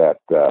players that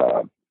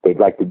they'd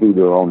like to do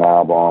their own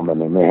album, and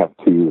they may have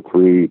 2 or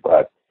 3,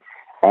 but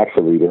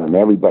actually they're in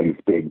everybody's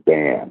big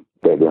band.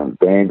 They're in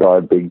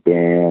Vanguard big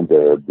band.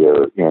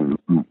 They're in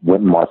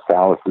Wynton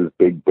Marsalis's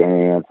big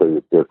band.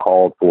 So they're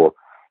called for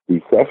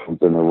these sessions,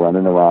 and they're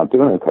running around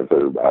doing it because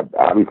they're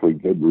obviously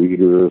good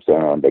readers,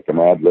 and they can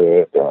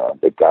ad-lib.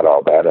 They've got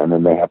all that, and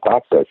then they have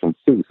pop sessions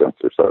too, since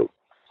they're so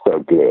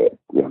good,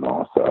 you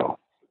know. So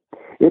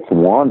it's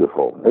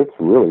wonderful. It's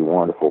really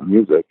wonderful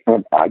music,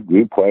 and I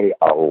do play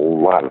a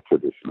lot of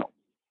traditional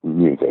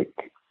music.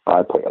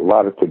 I play a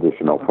lot of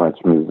traditional French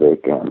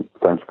music and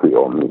French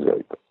Creole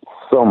music.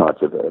 So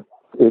much of it.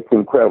 It's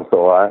incredible.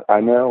 So I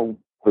know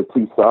the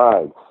two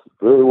sides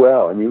really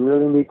well, and you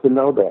really need to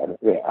know that.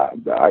 Yeah,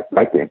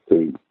 I think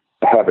to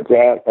have a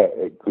jazz,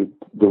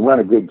 to run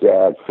a good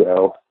jazz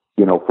show,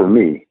 for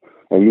me,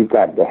 and you've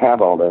got to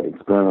have all that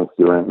experience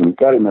doing it, and you've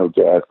got to know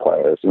jazz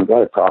players, and you've got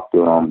to talk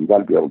to them, you've got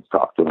to be able to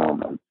talk to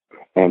them,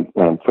 and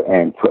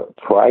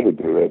try to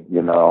do it,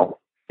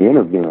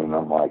 interviewing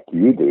them like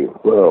you do.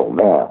 Oh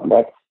man,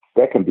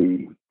 that's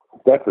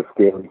a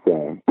scary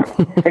thing.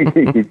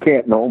 You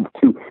can't know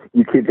them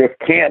just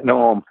can't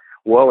know them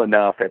well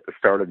enough at the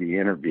start of the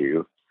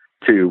interview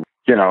to,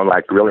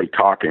 like really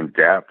talk in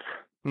depth.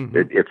 Mm-hmm.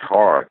 It's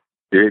hard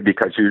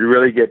because you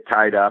really get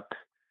tied up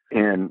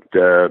in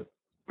the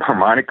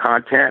harmonic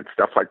content,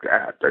 stuff like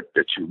that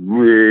you're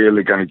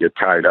really going to get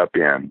tied up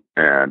in.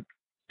 And,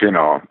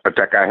 in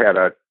fact, I had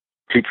a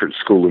teacher at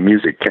School of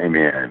Music came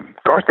in,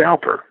 Garth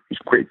Alper. He's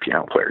a great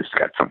piano player. He's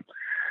got a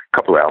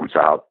couple albums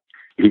out.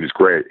 He was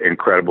great,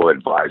 incredible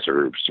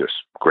advisor. It was just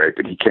great.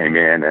 But he came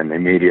in and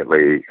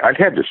immediately, I'd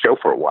had the show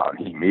for a while, and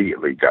he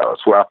immediately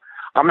goes, well,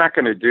 I'm not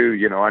going to do,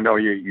 I know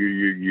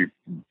you're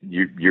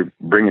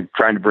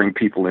trying to bring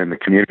people in the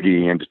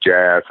community into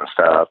jazz and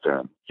stuff,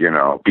 and,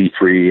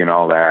 B3 and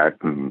all that,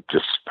 and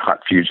just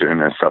hot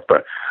fusion and stuff.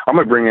 But I'm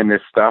going to bring in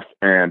this stuff,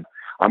 and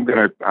I'm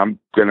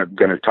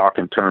gonna talk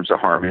in terms of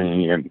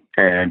harmony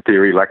and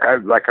theory, like I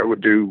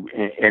would do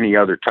any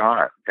other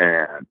time.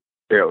 And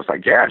it was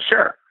like, yeah,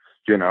 sure,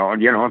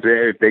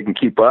 if they can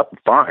keep up,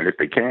 fine. If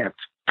they can't,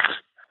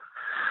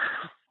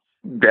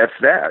 that's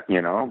that.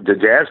 The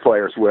jazz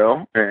players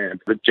will,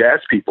 and the jazz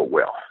people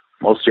will.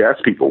 Most jazz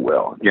people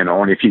will,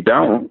 and if you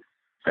don't,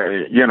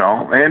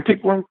 and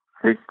people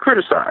they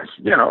criticize,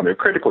 they're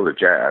critical of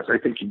jazz. I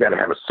think you got to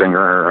have a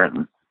singer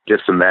and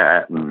this and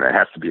that, and there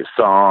has to be a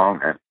song,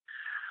 and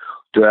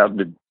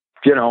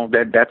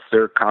that's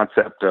their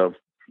concept of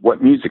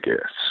what music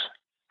is.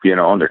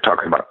 And they're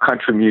talking about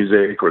country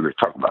music, or they're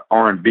talking about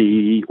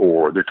R&B,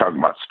 or they're talking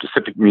about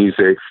specific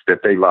music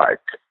that they like.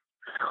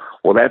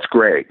 Well, that's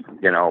great,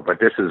 but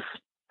this is,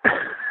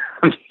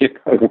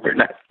 we're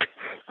not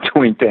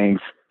doing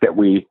things that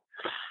we,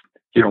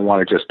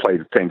 want to just play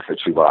the things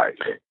that you like.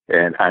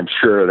 And I'm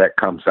sure that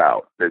comes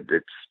out.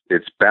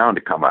 It's bound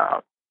to come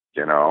out,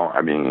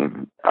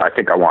 I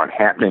think I want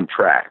happening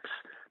tracks.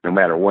 No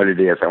matter what it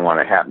is, I want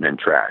a happening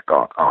track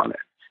on it.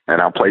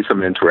 And I'll play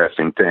some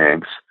interesting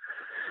things.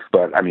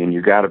 But,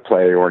 you got to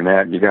play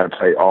Ornette, you got to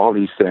play all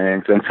these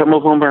things. And some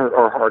of them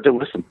are hard to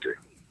listen to,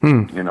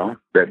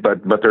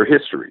 but they're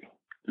history.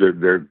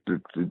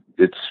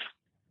 It's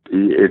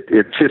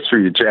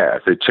history of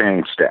jazz. It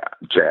changed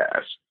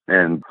jazz.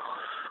 And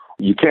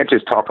you can't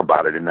just talk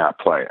about it and not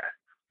play it.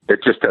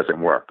 It just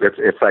doesn't work.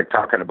 It's like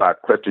talking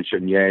about Clifton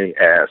Chenier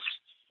as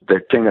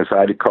the king of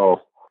Zydeco,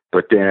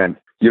 but then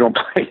you don't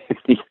play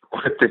any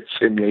Clifton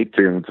Chenier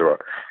tunes, or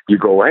you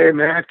go, hey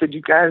man, could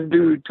you guys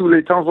do Tous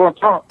les temps en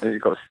temps? And he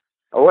goes,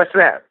 oh, what's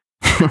that?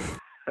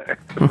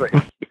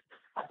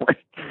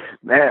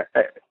 Man,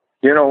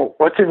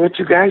 what's it with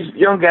you guys,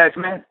 young guys,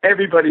 man?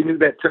 Everybody knew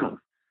that tune.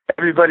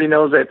 Everybody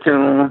knows that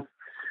tune.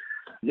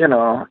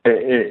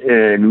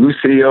 And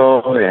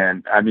Lucio,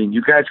 and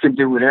you guys can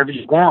do whatever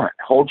you want.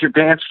 Hold your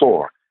dance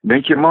floor,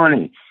 make your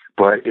money.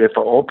 But if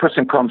an old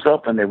person comes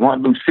up and they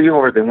want Lucio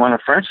or they want a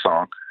French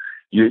song,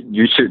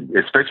 you should,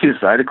 especially a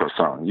Zydeco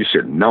song, you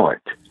should know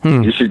it.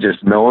 You should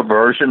just know a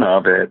version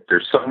of it.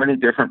 There's so many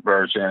different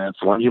versions,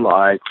 one you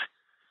like,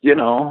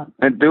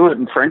 and do it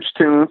in French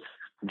tunes.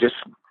 Just,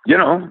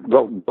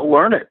 go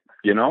learn it,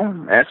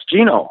 ask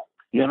Gino,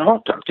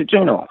 talk to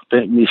Gino.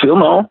 He'll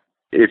know.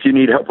 If you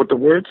need help with the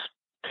words,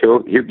 he'll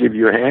give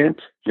you a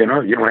hand. You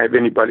don't have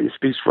anybody who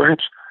speaks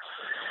French,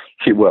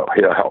 he will.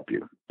 He'll help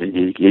you.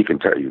 He can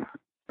tell you.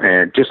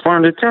 And just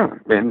learn the tune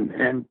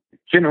and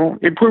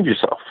improve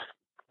yourself.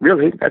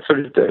 Really, that's what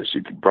it does.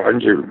 You can broaden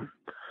your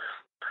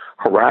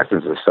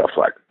horizons and stuff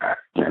like that,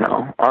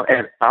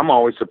 And I'm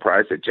always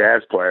surprised at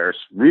jazz players,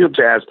 real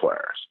jazz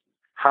players,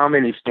 how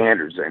many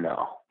standards they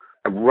know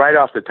right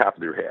off the top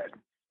of their head,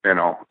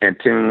 and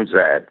tunes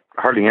that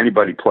hardly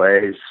anybody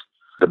plays.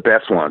 The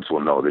best ones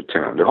will know the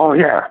tune. Oh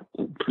yeah,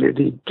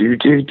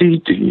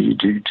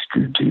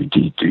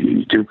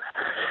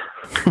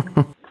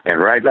 and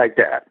right like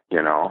that,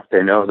 they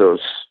know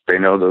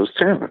those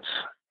tunes.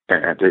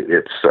 And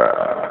it's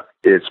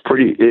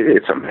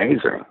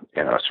amazing.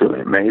 It's really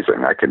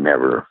amazing. I'd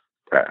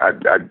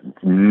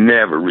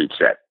never reach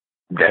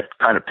that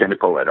kind of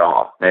pinnacle at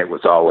all. It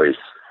was always,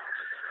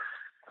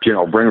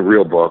 bring a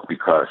real book,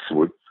 because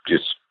we're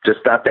just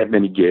not that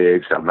many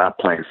gigs. I'm not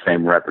playing the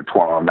same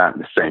repertoire. I'm not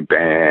in the same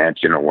band,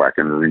 where I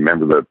can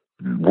remember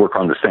work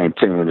on the same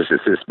tune. This is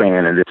this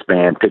band and this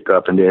band, pick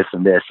up and this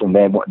and this, and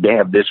then they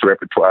have this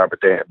repertoire, but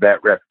they have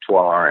that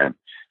repertoire, and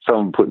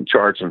someone putting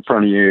charts in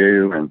front of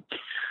you, and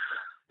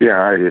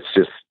it's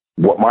just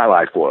what my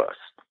life was,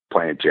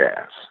 playing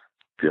jazz,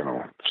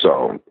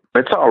 So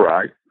it's all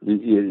right.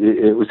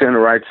 It was in the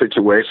right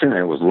situation.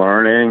 It was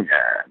learning,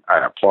 and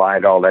I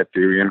applied all that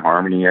theory and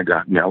harmony I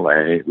got in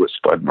L.A. with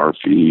Spud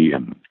Murphy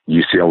and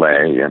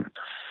UCLA, and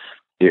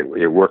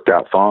it worked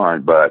out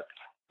fine. But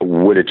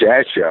with a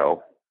jazz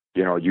show,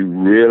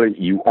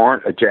 you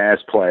aren't a jazz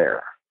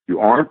player. You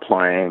aren't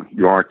playing.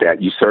 You aren't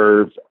that. You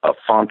serve a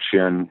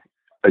function.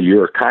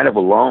 You're kind of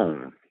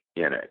alone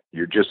in it.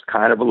 You're just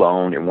kind of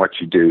alone in what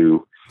you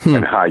do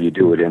and how you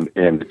do it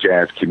in the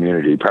jazz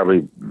community.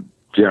 Probably,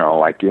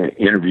 like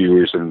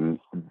interviewers and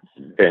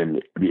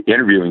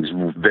interviewing is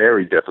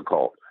very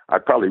difficult. I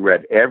probably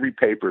read every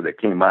paper that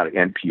came out of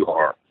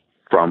NPR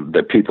from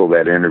the people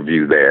that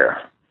interview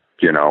there.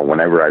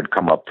 Whenever I'd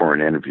come up for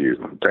an interview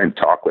and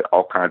talk with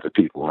all kinds of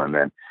people, and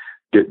then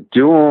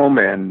do them,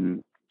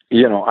 and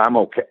I'm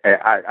okay.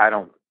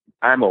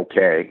 I'm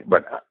okay,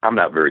 but I'm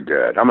not very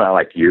good. I'm not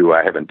like you.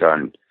 I haven't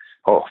done.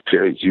 Oh,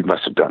 geez, you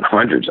must have done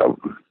hundreds of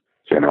them.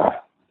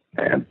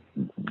 And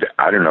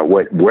I don't know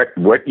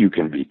what you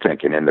can be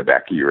thinking in the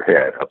back of your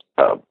head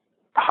of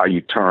how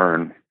you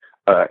turn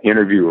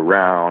interview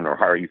around, or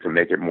how you can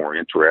make it more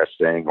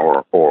interesting,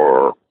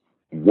 or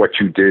what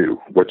you do,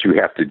 what you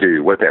have to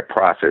do, what that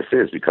process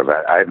is, because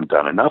I haven't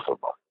done enough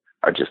of them.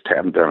 I just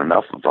haven't done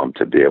enough of them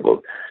to be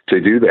able to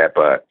do that.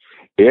 But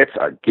it's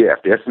a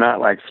gift. It's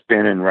not like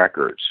spinning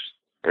records.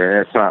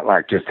 It's not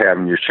like just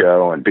having your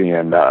show and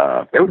being,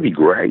 it would be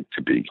great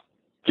to be,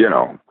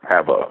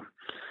 have a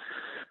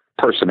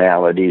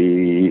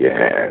personality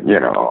and,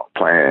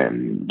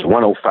 playing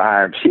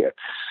 105 hits,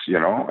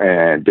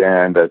 and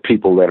then the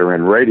people that are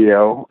in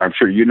radio, I'm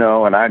sure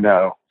and I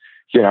know,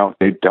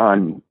 they've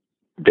done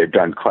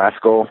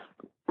classical.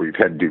 We've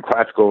had to do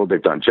classical.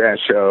 They've done jazz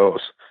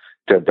shows.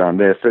 They've done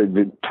this.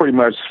 They've pretty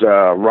much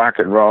rock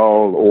and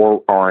roll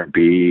or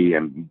R&B,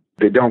 and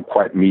they don't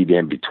quite meet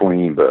in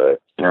between. But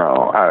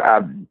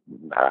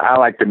I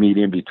like to meet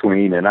in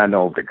between, and I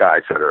know the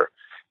guys that are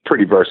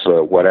pretty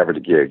versatile, whatever the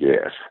gig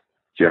is.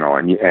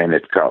 And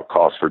it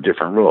calls for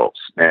different rules,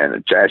 and a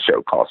jazz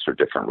show calls for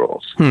different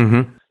rules.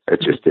 Mm-hmm.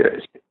 It just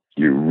is.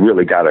 You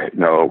really got to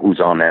know who's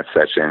on that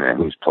session and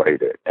who's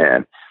played it,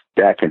 and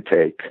that can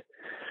take.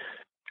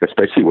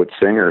 Especially with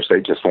singers, they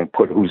just won't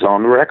put who's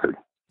on the record.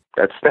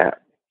 That's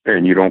that.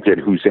 And you don't get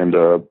who's in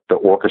the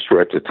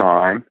orchestra at the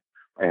time.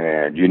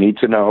 And you need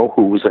to know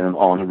who was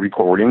on the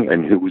recording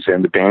and who was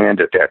in the band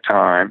at that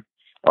time,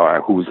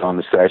 who was on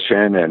the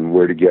session, and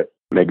where to get,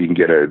 maybe you can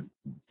get a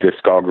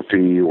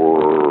discography.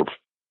 Or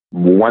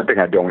one thing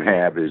I don't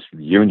have is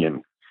the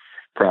union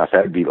process.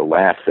 That'd be the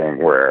last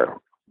thing, where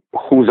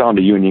who's on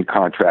the union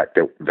contract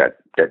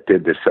that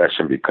did this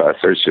session, because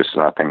there's just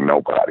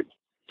nobody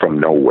from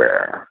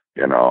nowhere.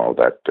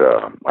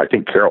 I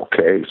think Carol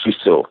Kay, she's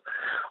still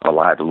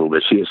alive a little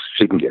bit.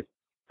 She can get,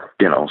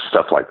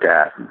 stuff like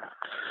that.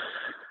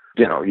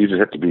 You just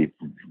have to be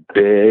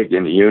big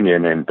in the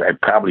union, and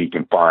probably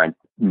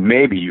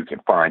maybe you can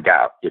find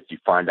out if you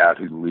find out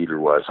who the leader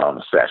was on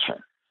the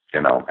session,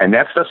 and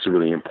that's just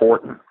really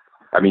important.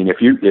 I mean,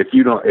 if you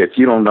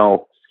don't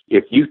know,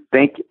 if you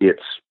think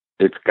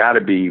it's got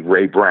to be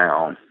Ray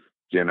Brown,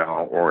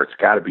 or it's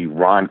got to be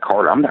Ron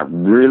Carter. I'm not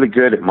really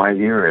good at my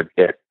ear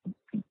at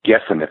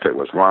guessing if it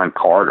was Ron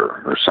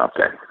Carter or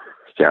something,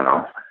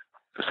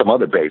 some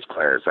other bass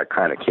players I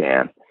kind of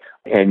can,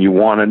 and you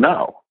want to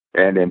know.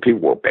 And then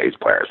people, well, bass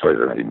players,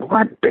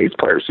 what bass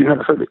players? You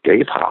never heard of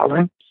Dave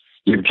Holland?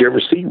 Did you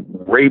ever see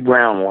Ray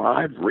Brown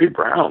live? Ray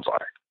Brown's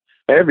like,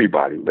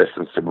 everybody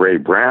listens to Ray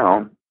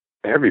Brown.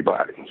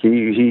 Everybody.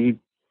 He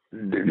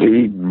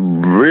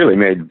really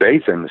made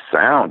bass in the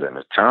sound and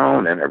the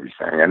tone and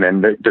everything. And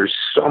then there's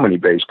so many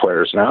bass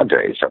players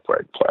nowadays,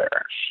 upright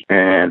players,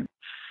 and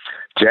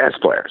jazz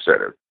players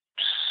that are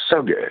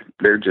so good.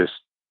 They're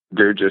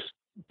just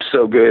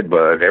so good,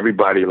 but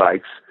everybody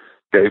likes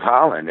Dave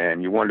Holland,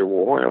 and you wonder,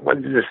 well, what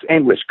is this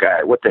English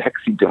guy? What the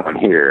heck's he doing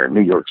here in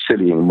New York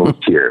City and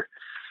moved here?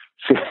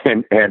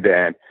 and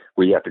then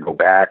we have to go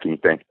back and you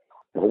think,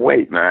 well,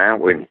 wait, man,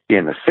 when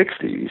in the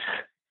 60s,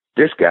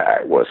 this guy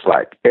was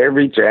like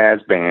every jazz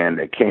band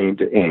that came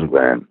to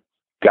England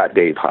got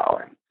Dave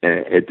Holland, and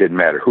it didn't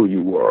matter who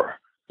you were.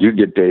 You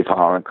get Dave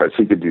Holland because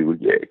he could do the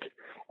gig.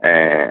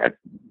 And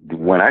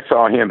when I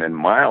saw him in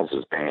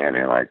Miles's band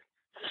in like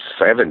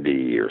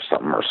 70 or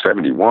something, or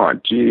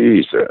 71,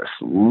 Jesus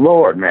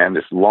Lord, man,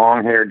 this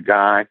long-haired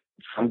guy,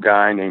 some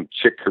guy named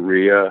Chick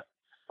Corea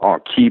on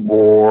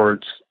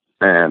keyboards,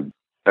 and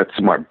that's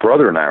my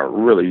brother and I were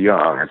really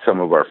young, and some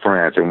of our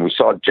friends, and we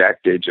saw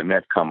Jack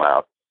DeJohnette come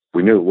out.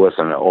 We knew it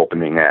wasn't an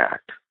opening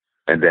act.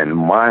 And then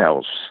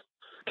Miles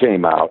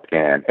came out,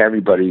 and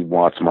everybody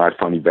wants My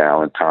Funny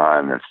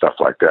Valentine and stuff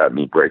like that. And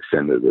he breaks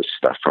into this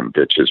stuff from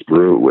Bitches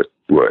Brew with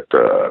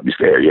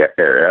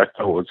Arietta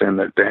was in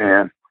the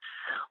band.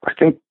 I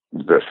think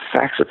the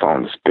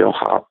saxophonist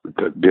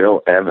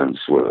Bill Evans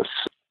was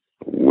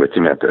with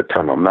him at that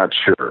time. I'm not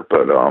sure,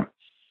 but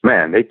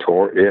man, they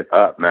tore it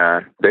up,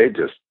 man. They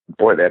just,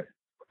 boy, that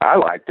I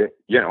liked it.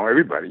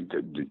 Everybody,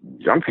 the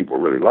young people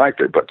really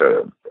liked it, but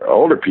the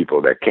older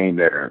people that came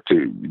there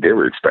too, they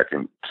were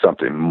expecting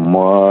something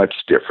much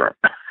different,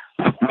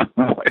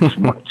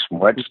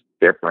 much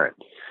different.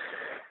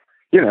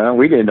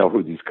 we didn't know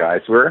who these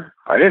guys were.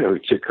 I didn't know who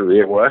Chick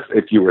Corea was.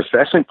 If you were a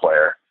session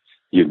player,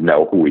 you'd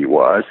know who he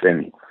was.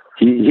 And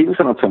he was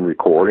on some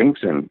recordings,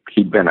 and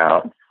he'd been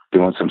out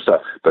doing some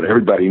stuff. But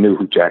everybody knew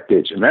who Jack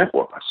DeJohnette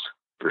was,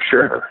 for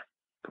sure.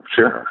 For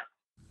sure.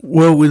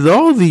 Well, with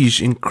all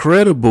these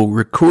incredible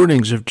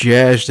recordings of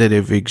jazz that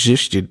have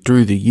existed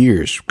through the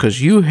years,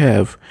 because you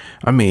have,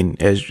 I mean,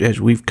 as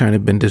we've kind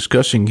of been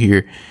discussing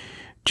here,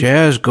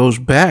 jazz goes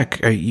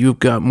back. You've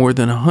got more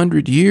than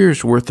 100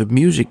 years worth of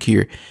music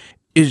here.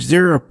 Is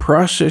there a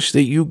process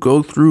that you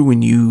go through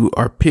when you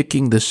are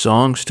picking the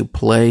songs to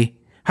play?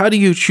 How do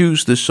you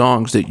choose the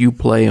songs that you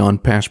play on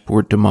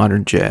Passport to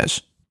Modern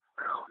Jazz?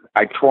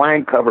 I try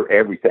and cover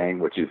everything,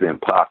 which is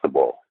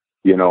impossible.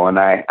 And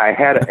I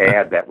had an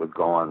ad that was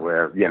going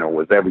where,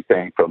 was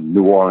everything from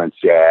New Orleans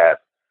jazz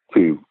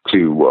to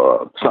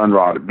Sun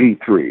Ra to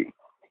B3.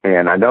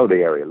 And I know the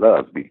area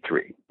loves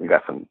B3. We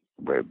got some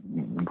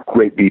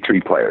great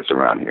B3 players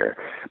around here.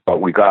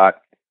 But we got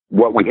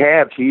what we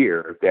have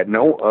here that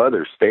no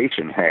other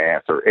station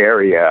has or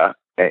area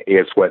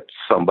is what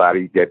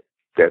somebody that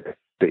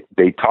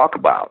they talk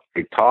about.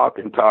 They talk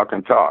and talk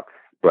and talk.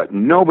 But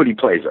nobody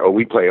plays,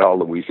 we play all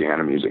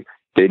Louisiana music.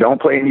 They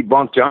don't play any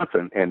Bunk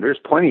Johnson, and there's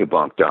plenty of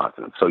Bunk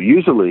Johnson. So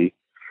usually,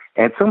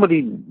 and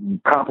somebody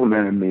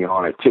complimented me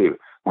on it too,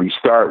 we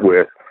start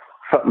with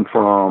something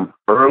from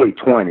early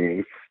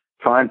 20s,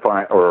 try and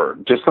find, or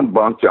just some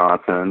Bunk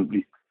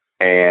Johnson,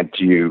 and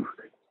you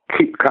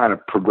keep kind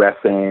of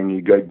progressing.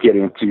 You get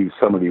into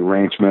some of the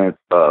arrangements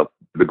of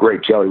the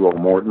great Jelly Roll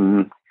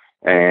Morton,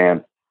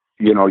 and,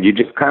 you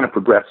just kind of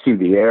progress through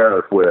the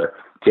era where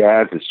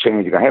jazz is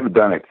changing. I haven't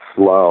done it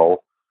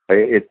slow.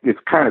 It's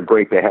kind of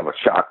great to have a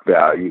shock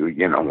value,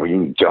 where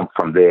you can jump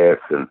from this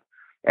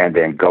and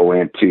then go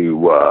into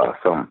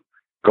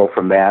go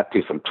from that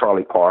to some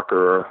Charlie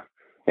Parker,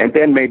 and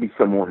then maybe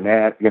some more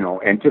Nat,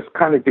 and just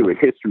kind of do a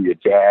history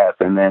of jazz.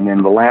 And then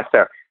in the last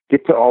hour,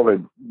 get to all the at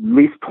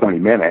least 20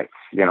 minutes,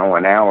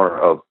 an hour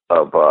of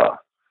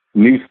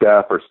new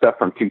stuff or stuff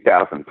from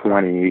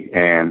 2020.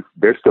 And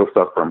there's still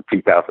stuff from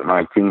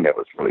 2019 that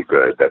was really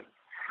good that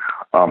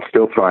I'm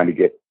still trying to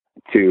get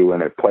to,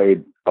 and it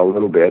played a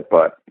little bit,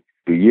 but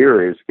the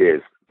year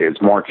is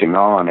marching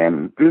on,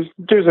 and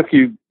there's a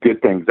few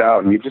good things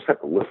out, and you just have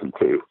to listen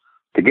to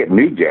get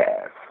new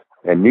jazz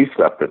and new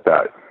stuff that's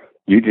out.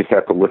 You just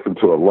have to listen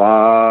to a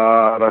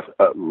lot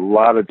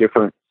of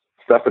different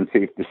stuff and see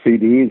if the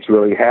CD is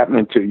really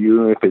happening to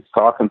you, if it's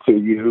talking to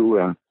you,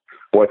 and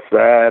what's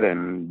that,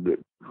 and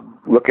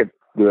look at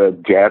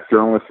the Jazz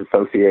Journalists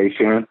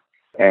Association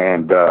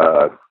and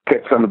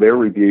pick some of their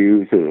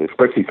reviews,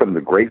 especially some of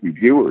the great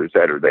reviewers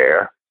that are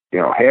there.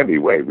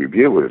 Heavyweight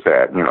reviewers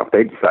that, if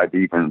they decide to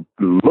even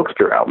look at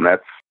your album,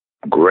 that's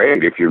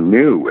great. If you're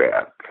new,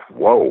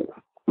 whoa,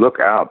 look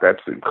out,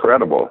 that's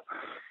incredible.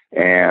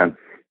 And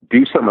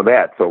do some of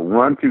that. So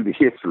run through the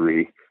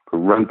history,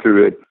 run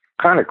through it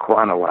kind of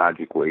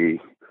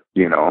chronologically,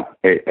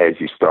 as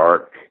you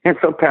start. And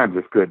sometimes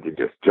it's good to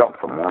just jump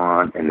from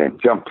one and then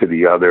jump to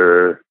the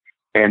other,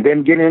 and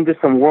then get into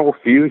some world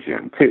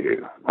fusion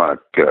too. Like,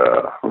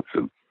 what's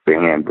the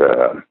band,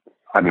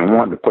 I've been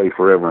wanting to play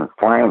forever, and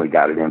finally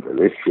got it into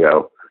this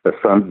show. The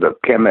Sons of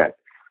Kemet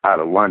out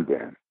of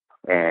London,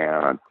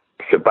 and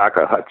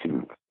Shabaka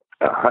Hutchins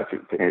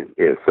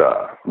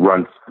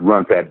runs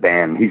that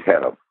band. He's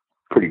had a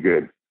pretty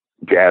good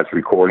jazz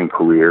recording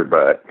career,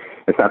 but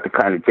it's not the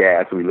kind of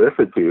jazz we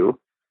listen to,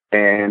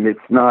 and it's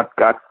not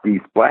got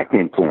these black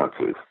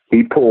influences.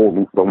 He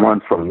pulled the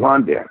ones from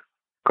London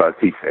because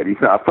he said he's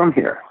not from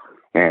here,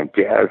 and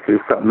jazz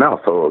is something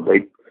else. So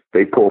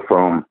they pull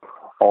from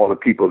all the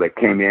people that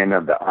came in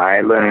of the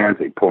islands.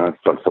 They pull in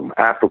some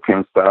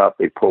African stuff.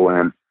 They pull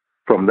in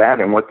from that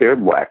and what their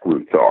black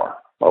roots are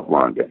of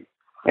London.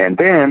 And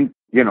then,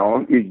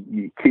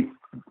 you keep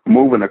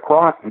moving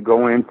across and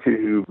go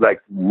into like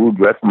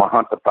Rudres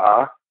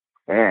Mahantapa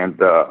and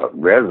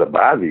Reza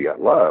Bazi. I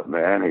love,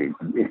 man. He's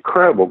an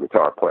incredible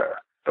guitar player.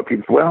 So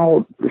people say,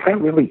 well, is that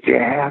really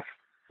jazz?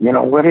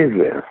 What is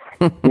this?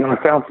 It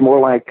sounds more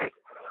like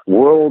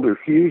world or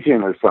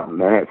fusion or something.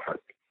 Man,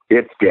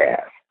 it's jazz.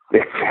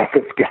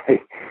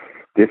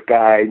 This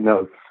guy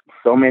knows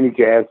so many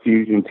jazz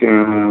fusion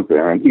tunes,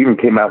 and even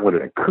came out with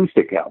an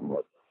acoustic album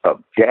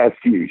of jazz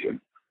fusion.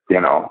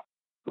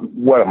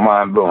 What a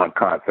mind-blowing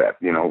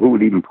concept. Who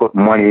would even put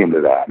money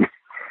into that?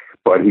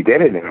 But he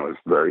did it, and it was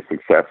very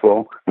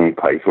successful. And he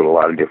plays with a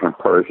lot of different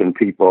Persian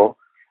people,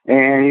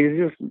 and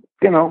he's just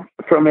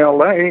from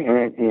LA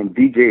and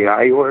DJ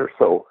Iyer.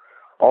 So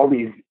all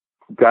these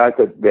guys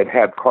that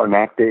have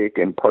Carnatic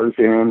and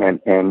Persian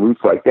and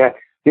roots like that.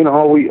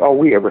 All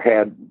we ever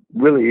had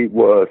really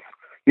was,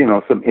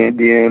 some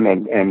Indian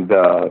and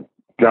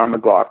John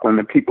McLaughlin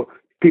and people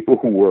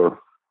who were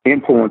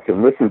influenced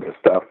and listened to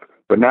stuff,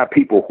 but not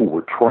people who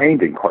were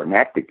trained in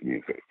Carnatic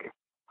music.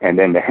 And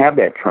then to have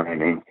that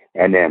training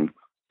and then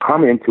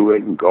come into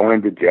it and go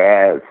into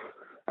jazz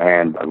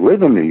and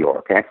live in New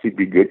York, actually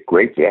be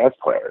great jazz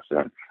players.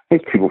 And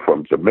there's people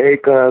from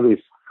Jamaica.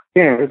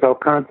 There's all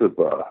kinds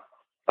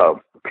of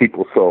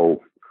people.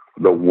 So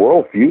the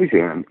world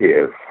fusion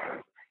is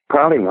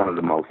probably one of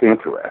the most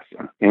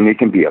interesting. And it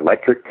can be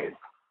electric.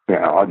 You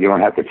know, you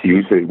don't have to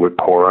fuse it with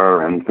Cora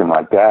or anything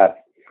like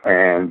that.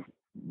 And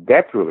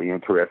that's really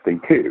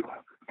interesting too.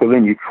 So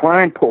then you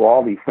try and pull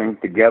all these things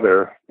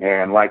together.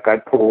 And like I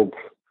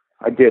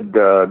did,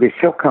 this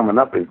show coming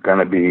up is going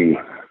to be,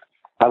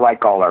 I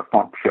like all our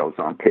funk shows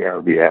on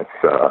KRVS.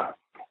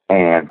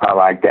 And I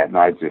like that. And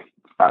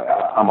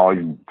I'm always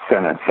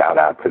sending a shout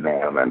out to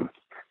them. And,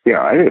 you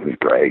know, it was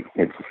great.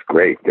 It's just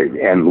great.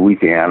 And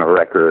Louisiana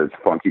records,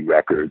 funky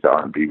records,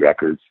 R&B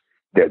records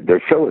that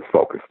their show is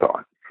focused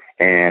on.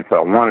 And so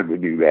I wanted to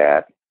do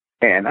that.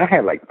 And I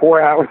had like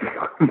 4 hours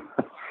of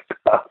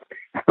stuff.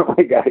 I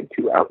only got a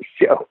 2-hour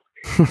show.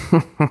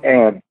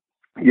 And,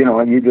 you know,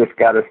 and you just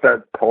got to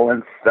start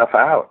pulling stuff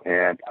out.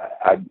 And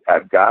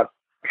I've got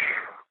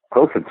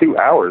close to 2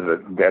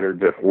 hours that are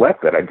just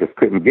left that I just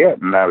couldn't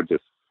get. And I would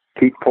just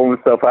keep pulling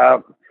stuff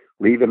out,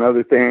 leaving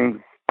other things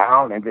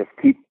out, and just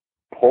keep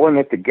pulling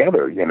it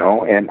together, you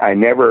know. And I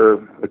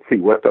never, let's see,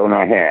 what don't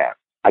I have?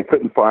 I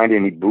couldn't find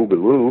any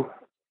boogaloo,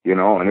 you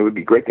know, and it would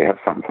be great to have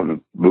something from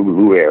the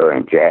boogaloo era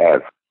and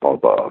jazz.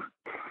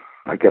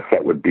 I guess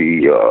that would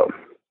be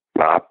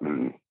bop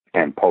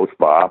and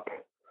post-bop.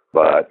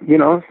 But, you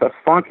know, stuff's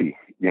funky,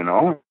 you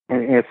know,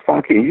 and it's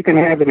funky. You can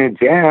have it in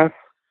jazz,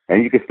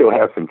 and you can still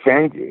have some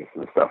changes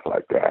and stuff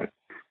like that.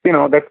 You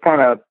know, that's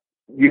kind of,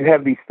 you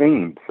have these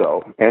themes,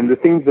 so, and the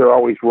themes are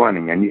always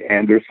running, and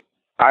there's,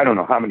 I don't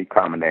know how many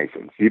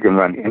combinations. You can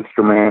run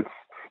instruments,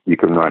 you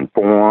can run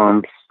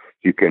forms,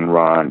 you can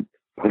run,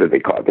 what do they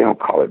call it? They don't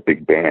call it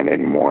big band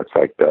anymore. It's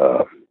like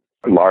the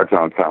large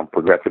ensemble,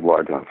 progressive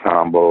large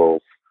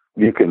ensembles.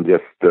 You can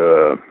just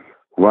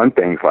run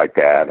things like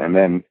that, and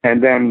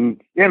then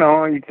you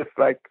know, you just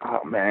like,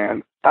 oh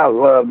man, I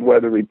love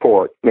Weather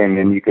Report, and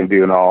then you can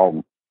do an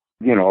all,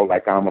 you know,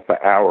 like almost an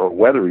hour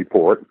Weather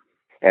Report,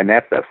 and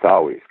that stuff's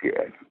always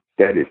good.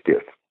 That is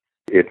just,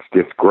 it's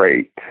just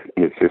great.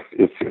 It's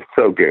just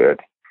so good.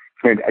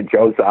 And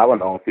Joe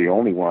Zawinul is the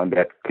only one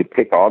that could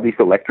take all these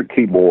electric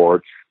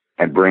keyboards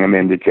and bring them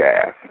into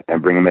jazz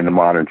and bring them into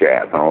modern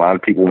jazz. And a lot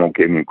of people won't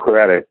give him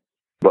credit,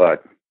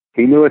 but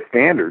he knew his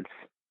standards.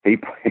 He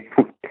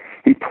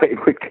played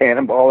with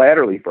Cannonball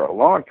Adderley for a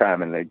long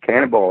time, and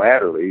Cannonball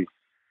Adderley's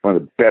one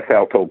of the best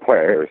alto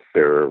players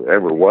there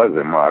ever was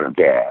in modern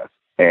jazz.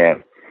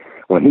 And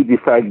when he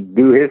decided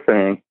to do his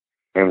thing,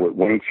 and with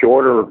Wayne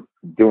Shorter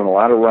doing a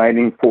lot of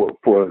writing for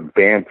the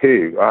band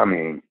too, I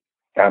mean,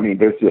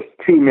 there's just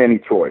too many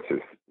choices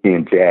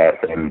in jazz,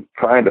 and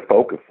trying to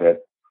focus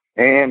it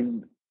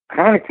and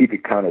kind of keep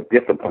it kind of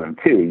disciplined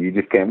too. You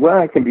just can't,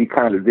 well, it can be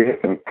kind of this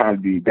and kind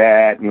of be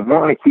that. You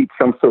want to keep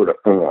some sort of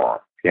form,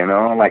 you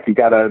know, like you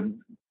got a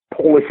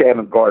Polish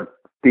avant-garde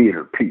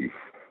theater piece,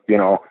 you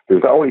know,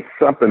 there's always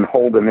something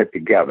holding it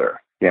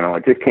together. You know,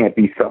 it just can't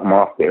be something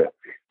off the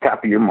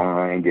top of your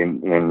mind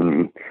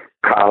in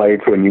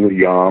college when you were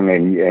young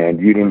and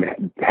you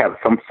didn't have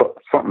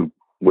something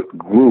with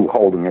glue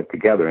holding it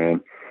together, and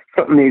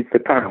something needs to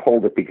kind of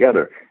hold it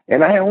together.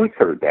 And I always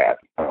heard that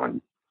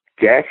on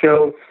jazz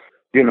shows,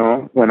 you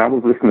know, when I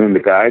was listening to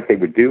guys they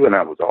would do, and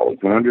I was always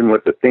wondering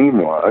what the theme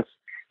was.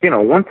 You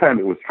know, one time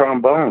it was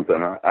trombones,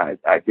 and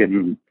I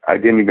didn't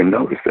even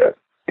notice it,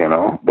 you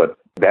know, but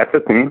that's a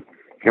theme.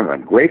 You know,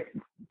 great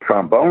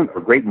trombone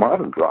or great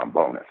modern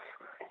trombonist,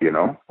 you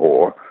know,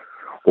 or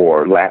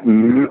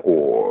Latin,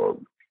 or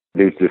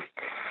there's just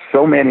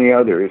so many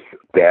others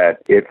that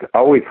it's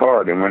always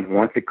hard. And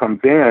once it comes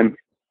in,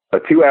 a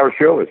 2-hour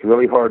show is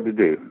really hard to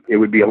do. It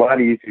would be a lot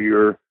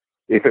easier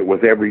if it was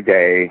every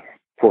day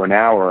for an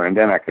hour, and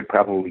then I could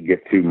probably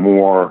get to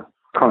more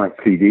current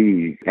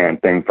CDs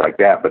and things like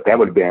that. But that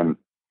would have been,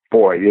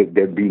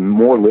 there'd be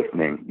more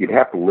listening. You'd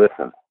have to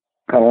listen,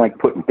 kind of like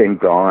putting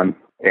things on,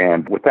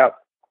 and without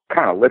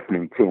kind of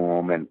listening to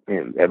them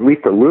and at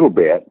least a little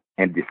bit,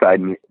 and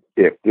deciding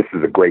if this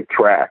is a great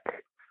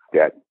track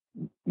that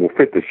will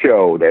fit the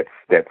show,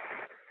 that's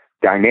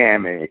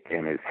dynamic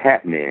and is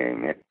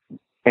happening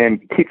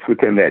and keeps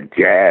within that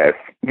jazz,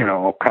 you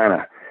know, kind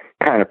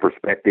of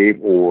perspective,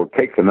 or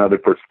takes another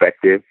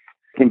perspective.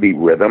 It can be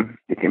rhythm,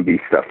 it can be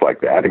stuff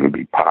like that, it can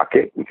be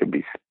pocket, it can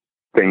be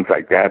things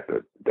like that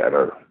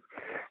are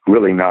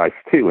really nice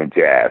too in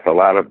jazz.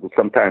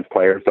 Sometimes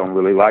players don't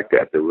really like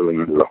that. They're really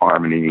into the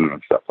harmony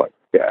and stuff like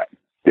that,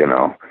 you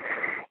know.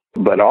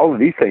 But all of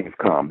these things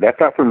come. That's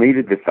not for me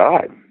to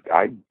decide.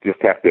 I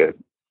just have to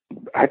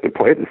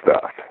play the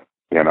stuff,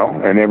 you know.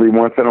 And every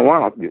once in a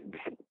while, you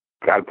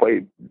got to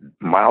play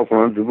Miles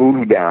Runs the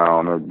Voodoo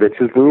Down or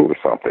Bitches Rule or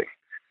something,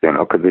 you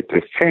know, because it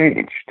just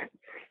changed.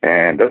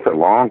 And those are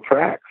long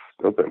tracks.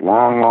 Those are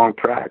long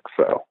tracks.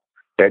 So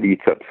that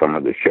eats up some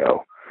of the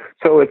show.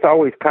 So it's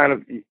always kind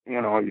of,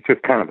 you know, it's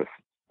just kind of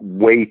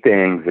weigh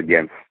things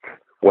against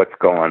what's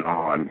going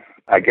on.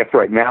 I guess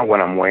right now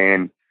what I'm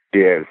weighing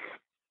is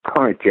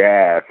current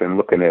jazz and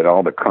looking at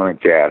all the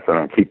current jazz. And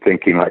I keep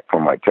thinking, like, for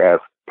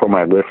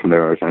my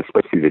listeners, and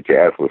especially the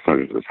jazz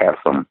listeners, is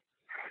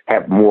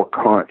have more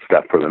current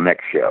stuff for the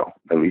next show,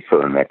 at least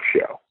for the next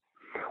show.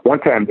 One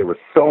time there was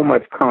so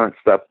much current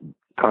stuff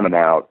coming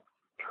out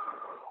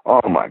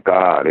oh my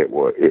God, it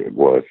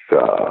was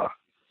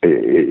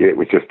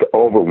just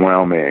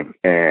overwhelming,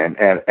 and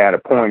at a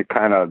point,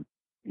 kind of,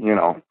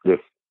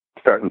 just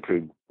starting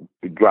to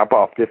drop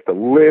off just a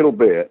little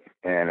bit,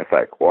 and it's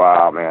like,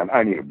 wow, man,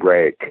 I need a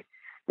break.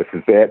 This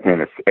is it,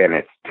 and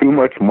it's too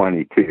much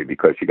money too,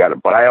 because you got to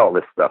buy all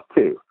this stuff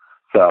too.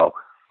 So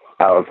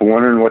I was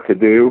wondering what to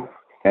do,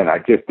 and I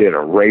just did a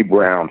Ray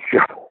Brown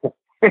show.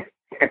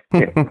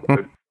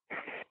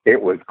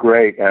 It was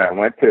great, and I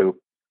went to,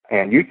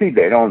 and usually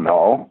they don't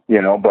know,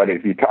 but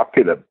if you talk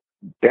to the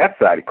Death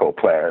Zydeco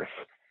players,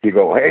 you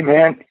go, hey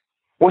man,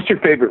 what's your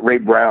favorite Ray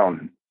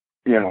Brown,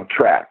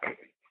 track?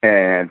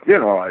 And,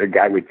 the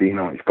guy with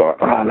Dino, he's going,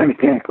 oh, let me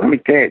think.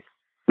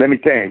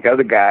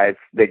 Other guys,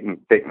 they can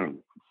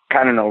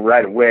kind of know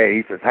right away.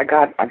 He says, I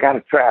got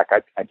a track.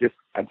 I just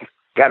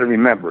got to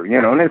remember,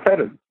 and it's at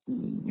I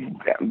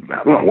don't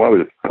know, what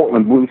was it,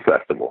 Portland Blues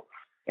Festival.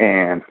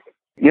 And,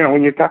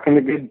 when you're talking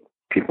to good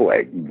people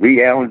like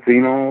Lee Allen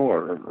Zeno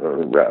or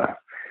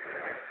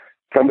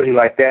somebody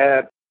like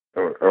that,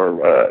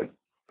 or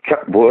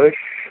Chuck Bush,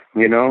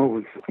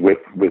 with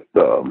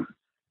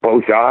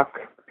Bojack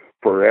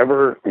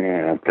forever,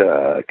 and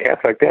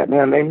cats like that,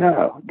 man, they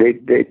know. They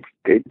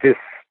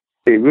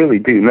really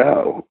do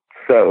know.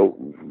 So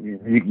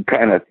you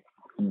kind of,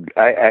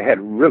 I had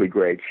a really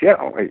great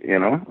show,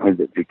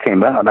 it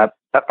came out. I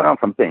found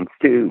some things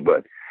too,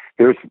 but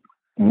there's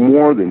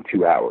more than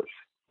 2 hours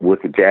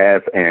worth of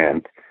jazz,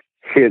 and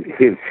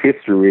his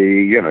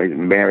history, he's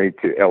married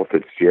to Ella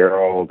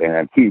Fitzgerald,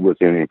 and he was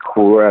an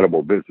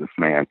incredible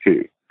businessman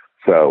too.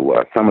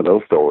 So some of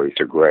those stories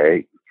are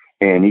great.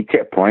 And he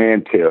kept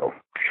playing till,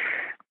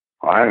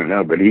 I don't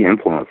know, but he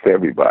influenced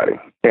everybody.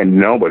 And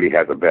nobody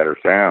has a better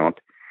sound.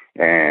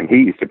 And he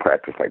used to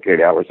practice like 8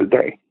 hours a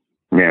day.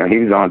 He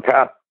was on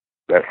top.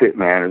 That's it,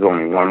 man. There's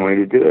only one way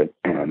to do it.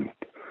 And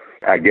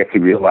I guess he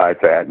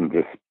realized that and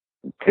just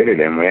did it.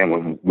 And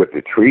man, with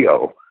the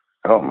trio,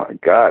 oh my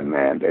God,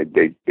 man,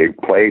 they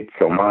played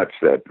so much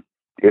that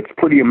it's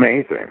pretty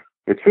amazing.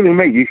 It's really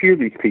amazing. You hear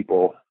these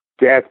people,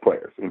 jazz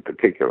players in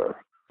particular,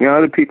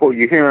 other people,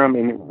 you hear them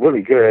and it's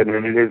really good,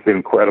 and it is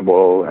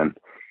incredible, and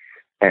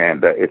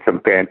it's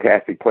some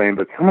fantastic playing,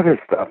 but some of this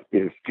stuff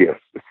is just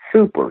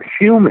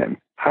superhuman,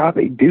 how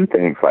they do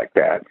things like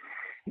that.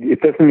 It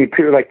doesn't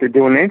appear like they're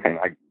doing anything,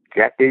 like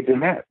Jack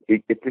DeJohnette.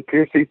 It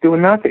appears he's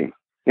doing nothing.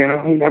 He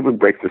never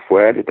breaks a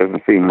sweat, it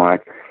doesn't seem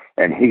like,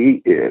 and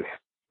he is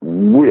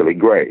really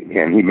great,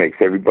 and he makes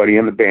everybody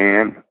in the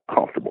band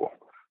comfortable,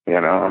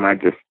 and I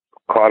just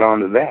caught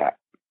on to that,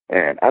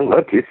 and I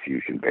loved his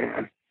fusion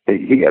band.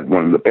 He had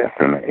one of the best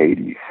in the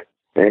 80s.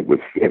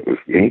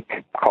 He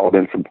called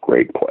in some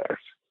great players,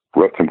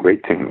 wrote some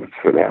great tunes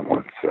for that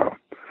one. So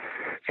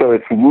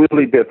it's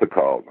really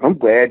difficult. I'm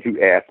glad you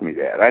asked me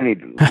that. I need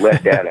to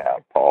let that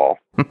out, Paul.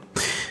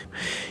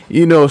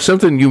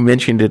 Something you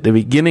mentioned at the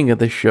beginning of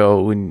the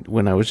show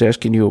when I was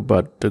asking you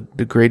about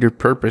the greater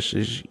purpose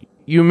is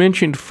you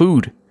mentioned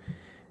food.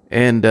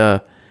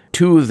 And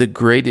two of the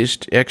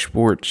greatest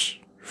exports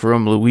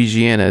from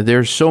Louisiana.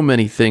 There's so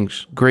many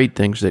things, great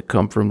things that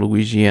come from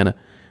Louisiana.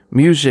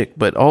 Music,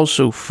 but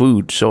also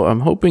food. So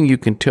I'm hoping you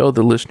can tell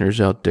the listeners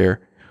out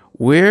there,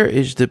 where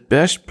is the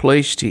best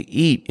place to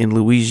eat in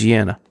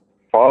Louisiana?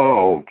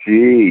 Oh,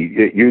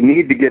 gee. You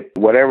need to get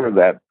whatever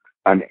that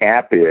an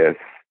app is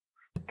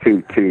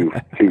to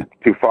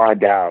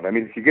find out. I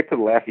mean, if you get to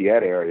the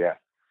Lafayette area,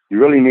 you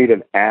really need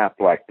an app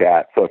like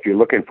that. So if you're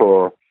looking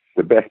for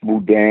the best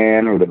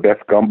boudin or the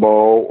best gumbo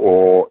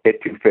or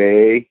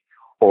etouffee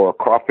or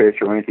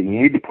crawfish or anything,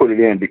 you need to put it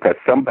in because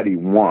somebody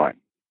won,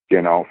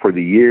 for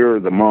the year or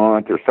the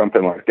month or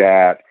something like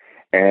that.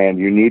 And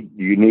you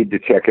need to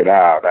check it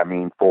out. I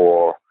mean,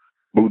 for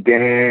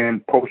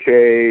boudin,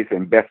 pochés,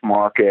 and best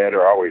market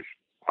are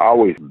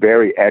always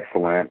very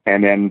excellent.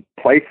 And then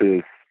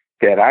places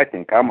that I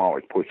think I'm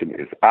always pushing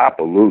is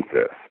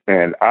Opelousas.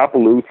 And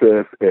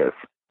Opelousas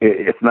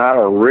it's not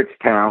a rich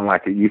town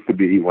like it used to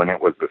be when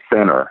it was the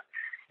center.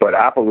 But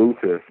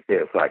Opelousas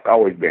is like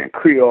always been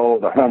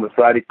Creole, the home of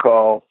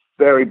Zydeco,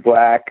 very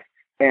black,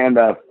 and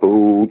the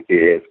food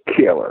is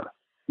killer.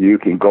 You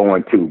can go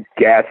into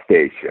gas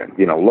station,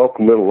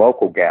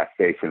 local gas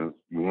stations.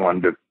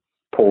 One that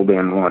pulled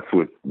in once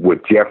with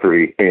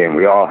Jeffrey, and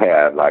we all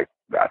had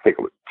I think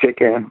it was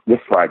chicken, this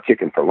fried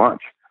chicken for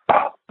lunch.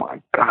 Oh my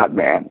God,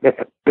 man, that's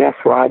the best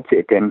fried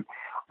chicken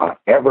I've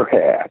ever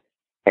had.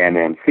 And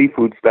then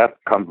seafood stuff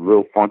comes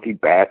real funky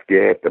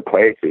basket. The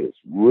place is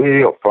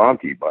real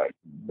funky, but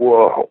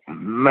whoa,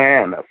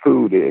 man, the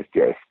food is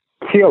just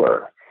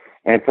killer.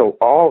 And so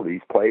all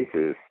these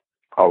places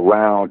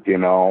around,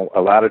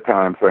 a lot of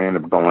times I end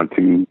up going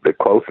to the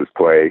closest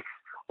place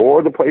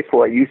or the place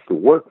where I used to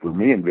work for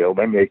Meanville.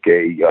 They make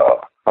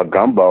a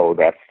gumbo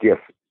that's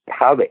just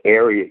how the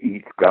area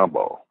eats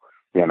gumbo.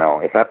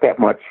 It's not that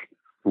much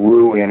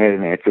roux in it,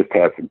 and it just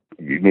has,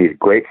 you need a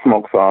great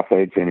smoked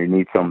sausage and you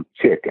need some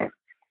chicken.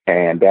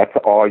 And that's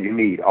all you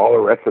need. All the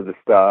rest of the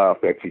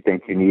stuff that you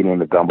think you need in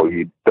the gumbo,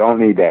 you don't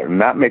need that. You're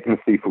not making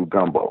seafood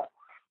gumbo.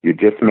 You're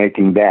just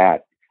making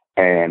that.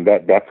 And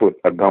that's what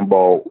a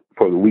gumbo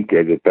for the week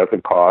is. It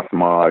doesn't cost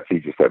much. You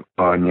just have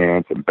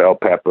onions and bell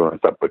pepper and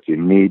stuff, but you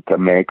need to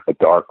make a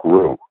dark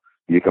roux.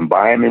 You can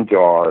buy them in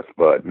jars,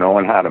 but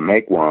knowing how to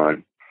make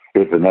one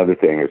is another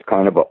thing. There's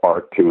kind of an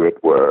art to it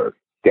where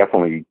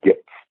definitely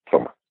get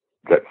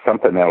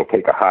something that'll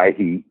take a high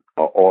heat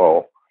of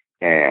oil,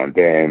 and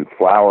then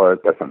flour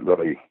doesn't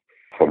really,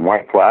 some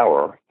white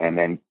flour, and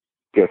then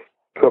just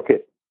cook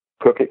it.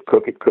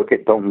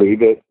 Don't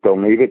leave it.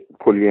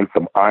 Put it in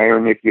some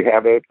iron if you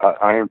have it,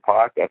 iron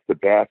pot. That's the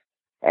best.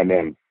 And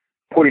then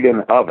put it in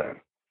the oven,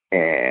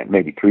 and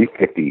maybe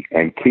 350,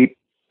 and keep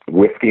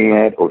whisking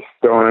it or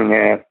stirring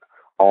it,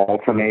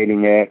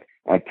 alternating it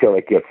until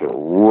it gets a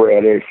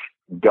reddish,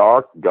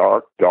 dark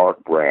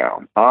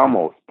brown,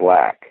 almost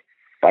black,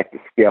 like the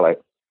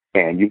skillet.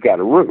 And you've got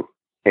a roux.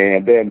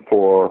 And then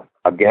for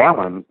a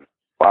gallon,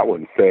 I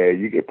would say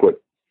you could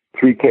put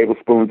 3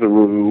 tablespoons of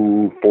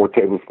roux, 4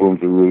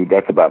 tablespoons of roux.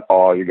 That's about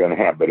all you're going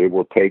to have, but it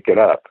will take it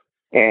up.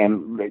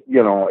 And,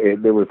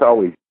 there was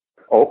always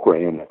okra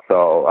in it.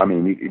 So, I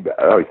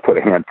always put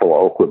a handful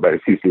of okra, but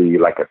it's usually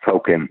like a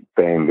token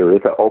thing. There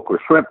is an okra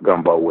shrimp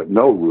gumbo with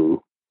no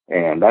roux,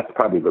 and that's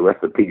probably the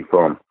recipe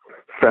from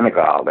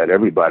Senegal that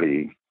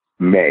everybody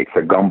makes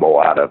a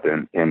gumbo out of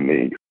in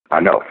the, I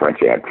know,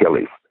 French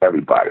Antilles.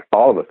 Everybody,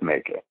 all of us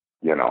make it.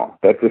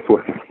 That's just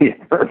what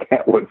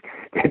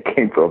that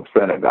came from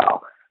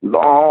Senegal.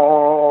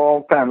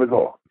 Long time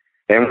ago.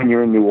 And when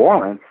you're in New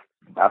Orleans,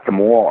 that's a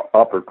more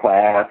upper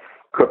class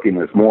cooking.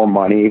 There's more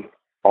money.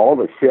 All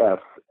the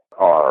chefs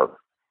are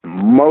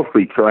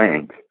mostly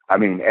trained.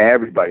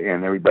 Everybody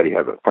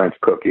has a French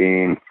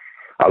cooking,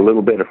 a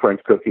little bit of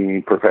French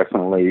cooking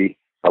professionally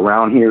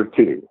around here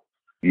too.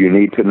 You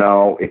need to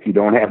know if you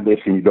don't have this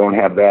and you don't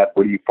have that,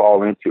 where do you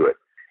fall into it?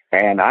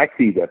 And I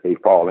see that they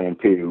fall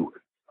into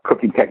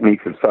cooking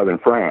techniques of Southern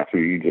France,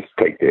 where you just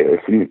take this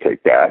and you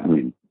take that,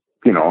 and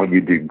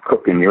you do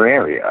cook in your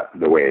area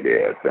the way it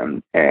is.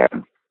 And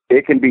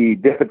it can be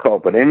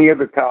difficult, but any of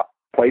the top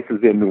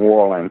places in New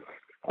Orleans,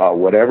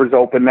 whatever's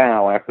open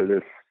now after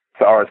this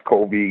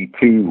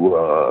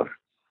SARS-CoV-2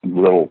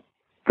 little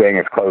thing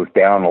is closed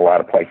down in a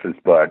lot of places,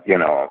 but,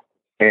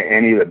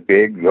 any of the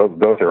big,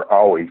 those are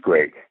always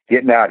great.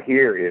 Getting out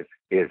here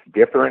is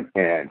different,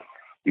 and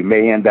you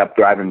may end up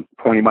driving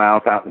 20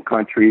 miles out in the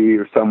country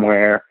or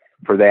somewhere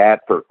for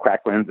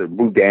cracklins or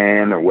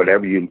boudin or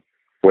whatever you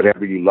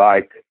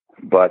like.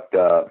 But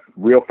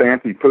real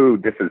fancy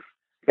food,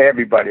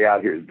 everybody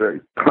out here is very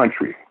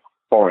country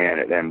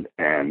oriented,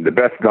 and the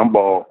best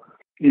gumbo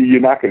you're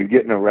not going to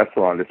get in a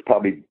restaurant.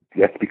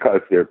 That's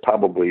because they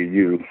probably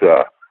use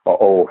an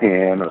old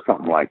hen or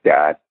something like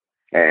that,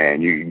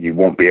 and you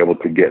won't be able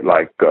to get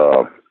like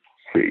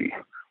cabri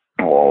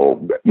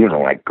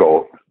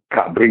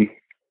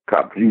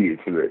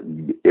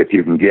if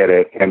you can get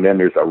it. And then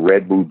there's a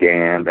red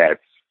boudin that's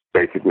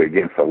basically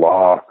against the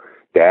law.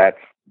 That's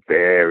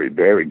very,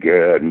 very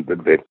good, and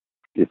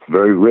it's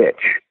very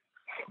rich,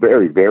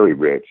 very, very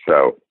rich.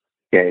 So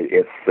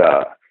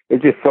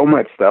it's just so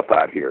much stuff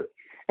out here,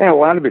 and a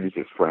lot of it is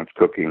just French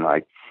cooking.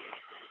 Like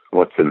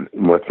what's the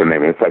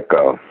name? It's like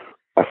a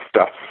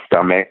stuffed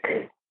stomach,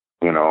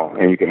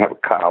 and you can have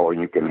a cow, or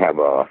you can have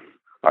a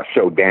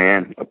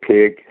chaudin, a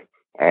pig,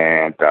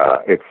 and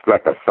it's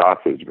like a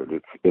sausage, but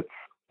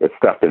it's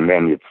stuffed, and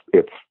then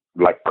it's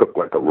like cooked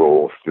like a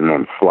roast, and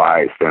then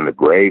sliced, and the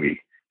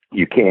gravy.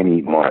 You can't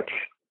eat much.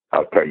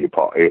 I'll tell you,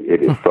 Paul,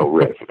 it is so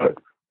rich. But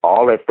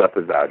all that stuff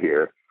is out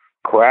here.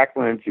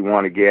 Cracklins you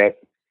want to get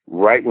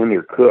right when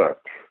they're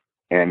cooked,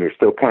 and they're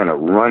still kind of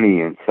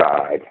runny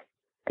inside,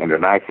 and they're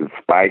nice and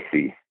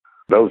spicy.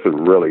 Those are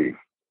really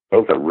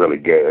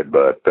good,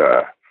 but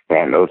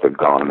man, those have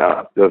gone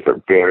up. Those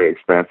are very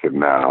expensive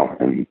now,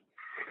 and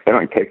it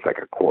only takes like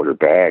a quarter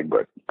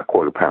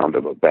pound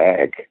of a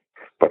bag,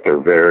 but they're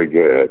very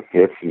good.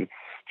 It's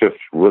just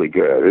really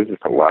good. There's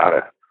just a lot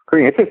of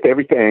Korean. It's just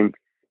everything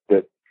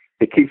that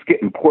it keeps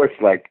getting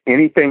pushed. Like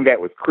anything that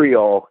was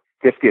Creole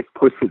just gets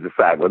pushed to the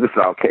side. Well, this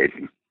is all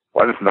Cajun.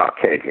 Well, this is all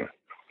Cajun.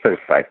 So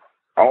it's like,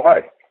 all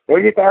right, what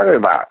are you talking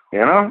about?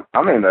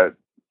 I'm in the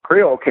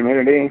Creole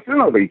community. There's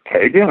nobody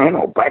Cajun. Ain't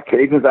no black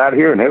Cajuns out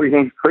here, and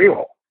everything's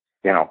Creole.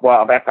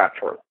 Well, that's not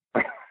true.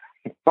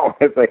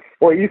 It's like,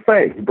 what do you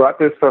say? You brought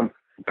this from,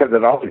 because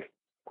it always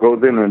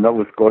goes into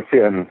Nova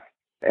Scotia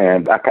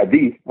and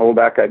Acadie, old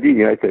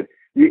Acadie. And I said,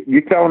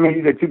 you telling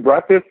me that you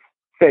brought this?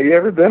 Say, you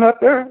ever been up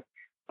there?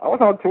 I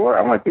was on tour.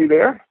 I went through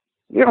there.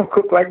 You don't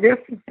cook like this,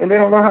 and they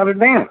don't know how to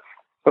dance.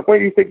 So where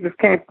do you think this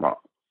came from?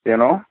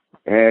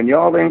 And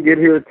y'all didn't get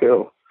here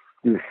till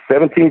the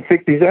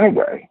 1760s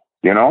anyway.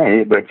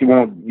 But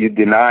you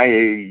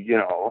deny,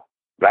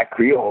 black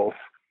Creoles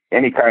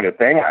any kind of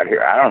thing out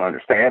here. I don't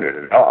understand it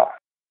at all.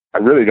 I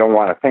really don't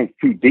want to think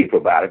too deep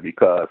about it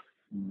because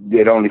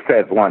it only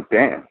says one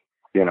thing,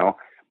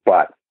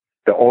 But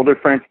the older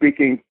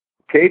French-speaking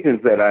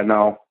Cajuns that I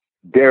know,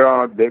 they're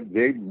on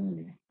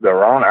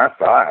our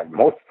side.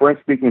 Most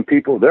French-speaking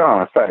people, they're on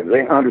our side.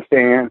 They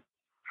understand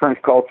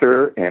French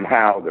culture and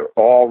how they're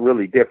all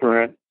really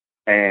different,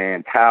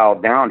 and how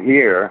down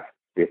here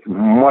it's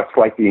much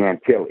like the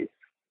Antilles.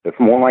 It's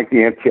more like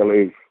the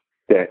Antilles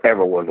than it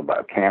ever was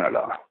about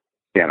Canada.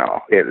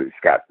 It's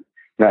got,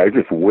 now, there's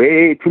just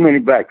way too many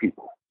black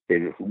people.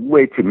 There's just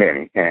way too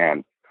many.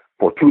 And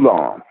for too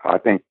long, I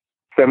think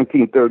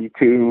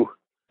 1732,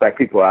 black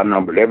people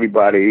outnumbered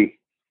everybody.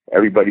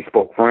 Everybody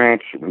spoke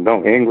French,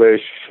 no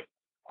English.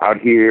 Out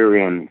here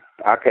in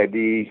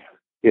Acadie,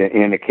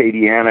 in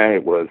Acadiana,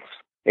 it was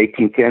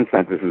 1810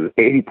 census, it was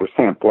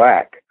 80%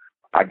 black.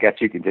 I guess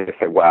you could just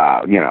say,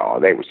 wow,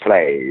 they were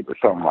slaves or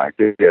something like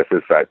this.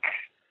 It's like,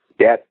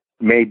 that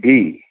may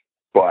be,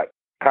 but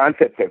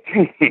concepts have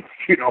changed.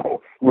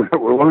 We're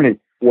learning,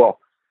 well,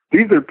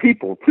 these are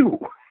people too.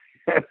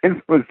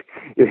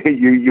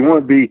 You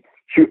want to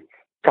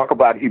talk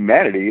about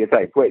humanity. It's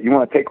like, what, you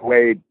want to take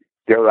away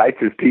their rights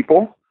as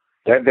people?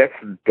 That's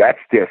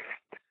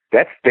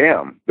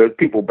them. Those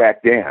people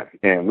back then,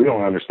 and we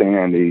don't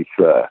understand these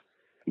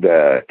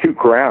the two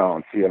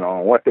crowns,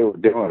 what they were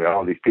doing to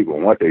all these people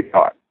and what they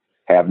thought.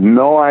 Have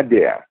no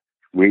idea.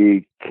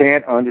 We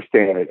can't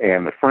understand it.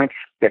 And the French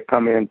that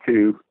come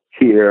into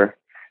here,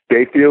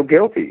 they feel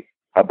guilty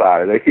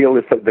about it. They feel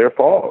it's their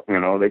fault.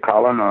 They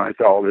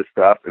colonized all this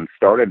stuff and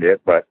started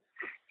it, but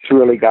it's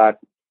really got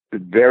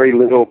very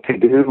little to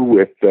do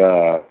with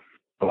a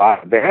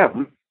lot of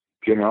them.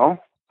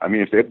 I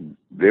mean,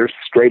 they're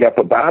straight up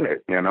about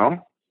it, and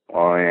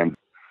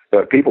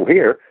the people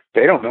here,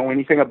 they don't know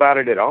anything about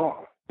it at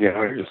all.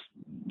 They're just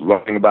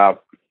learning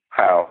about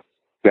how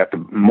that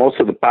most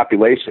of the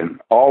population,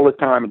 all the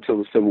time until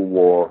the Civil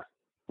War,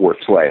 were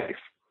slaves.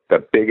 The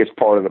biggest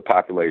part of the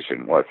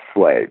population was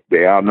slaves.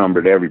 They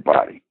outnumbered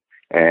everybody.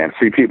 And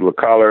free people of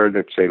color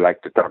that they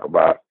like to talk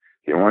about,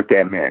 there weren't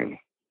that many.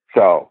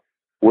 So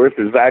where's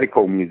the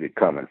Zydeco music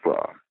coming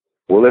from?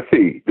 Well, let's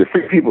see. The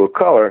free people of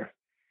color,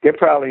 they're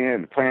probably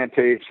in the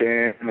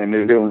plantation and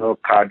they're doing a little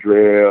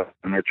quadrille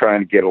and they're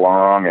trying to get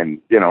along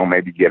and,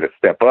 maybe get a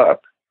step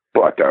up.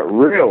 But the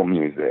real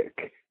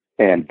music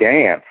and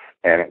dance,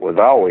 and it was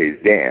always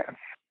dance,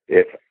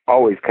 it's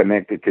always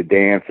connected to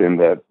dance in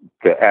the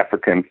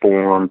African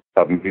form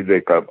of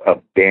music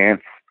of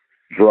dance,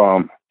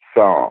 drum,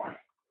 song,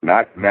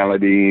 not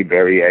melody,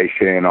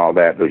 variation, all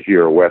that, those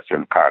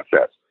Euro-Western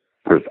concepts.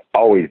 There's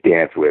always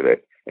dance with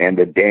it, and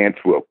the dance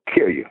will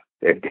kill you.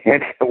 The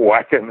dance,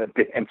 watching the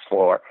dance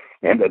floor,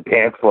 and the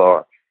dance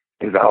floor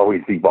is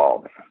always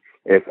evolving.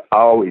 It's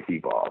always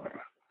evolving.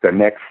 The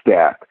next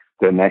step,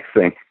 the next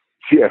thing,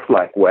 just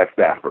like West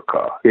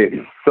Africa. It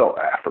is so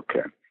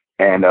African.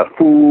 And the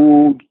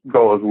food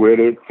goes with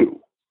it too.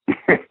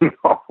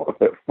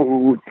 The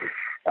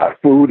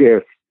food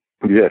is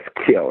just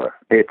killer.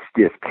 It's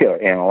just killer.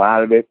 And a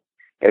lot of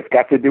it's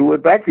got to do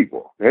with black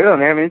people. It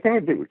doesn't have anything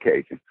to do with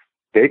Cajuns.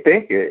 They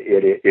think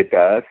it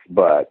does,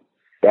 but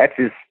that's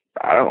just,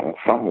 I don't know,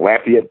 some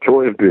Lafayette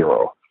Tourist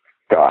Bureau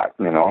thought,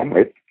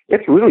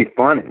 It's really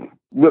funny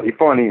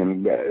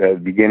in the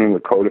beginning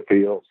with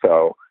Codafield.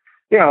 So,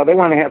 they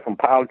want to have some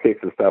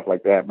politics and stuff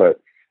like that,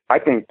 but I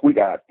think we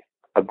got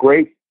a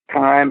great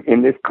time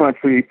in this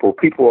country for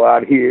people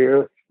out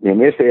here in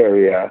this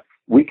area.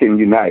 We can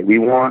unite. We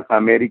want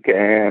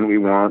American, we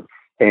want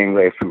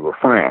English, we want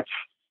French,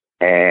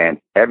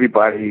 and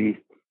everybody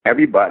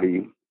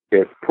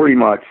is pretty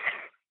much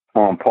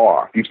on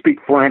par. If you speak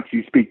French,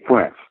 you speak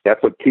French.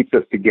 That's what keeps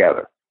us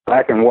together.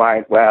 Black and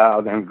white,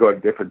 well, then go to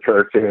different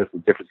churches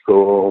and different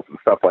schools and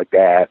stuff like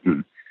that,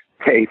 and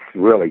tastes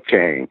really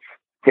change.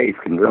 Taste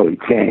can really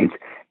change,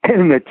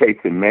 and the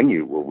taste and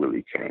menu will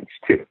really change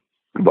too.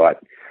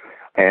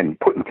 And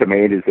putting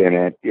tomatoes in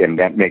it, and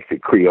that makes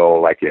it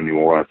Creole like in New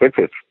Orleans. It's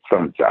just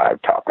some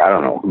jive talk. I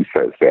don't know who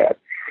says that.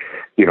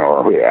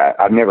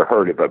 I've never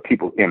heard it, but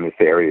people in this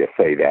area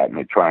say that, and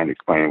they try and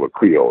explain what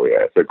Creole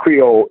is. The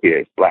Creole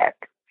is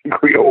black.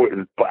 Creole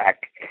is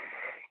black.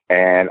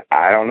 And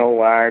I don't know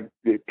why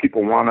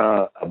people want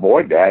to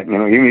avoid that.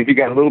 Even if you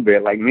got a little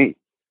bit like me,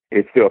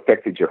 it still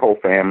affected your whole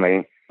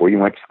family, where you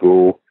went to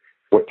school,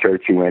 what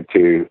church you went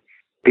to,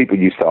 people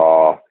you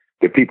saw,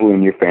 the people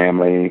in your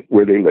family,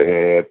 where they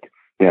lived,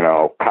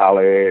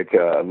 college,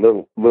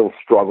 little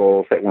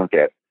struggles that weren't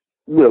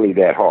really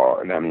that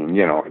hard. I mean,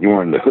 you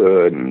were in the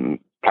hood and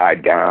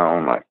tied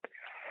down like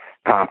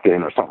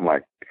Compton or something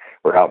like,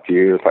 or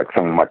Algiers, like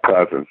some of my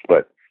cousins,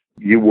 but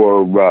you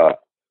were,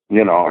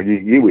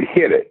 you would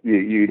hit it.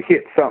 You'd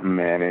hit something,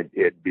 and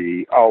it'd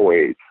be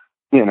always,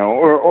 and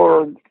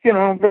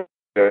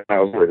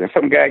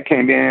some guy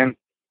came in,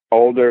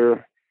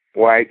 older,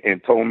 white,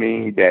 and told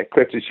me that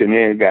Clifton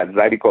Chenier got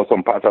Zydeco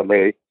Son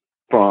Pasale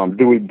from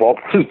Dewey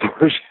Baldwin's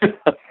version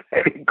of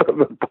Zydeco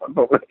Son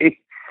Pasale.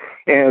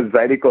 And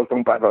Zydeco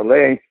Son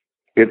Pasale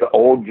is an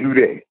old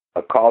Jude,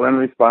 a call and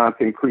response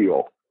in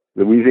Creole,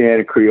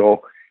 Louisiana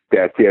Creole,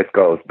 that just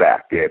goes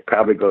back. It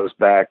probably goes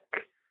back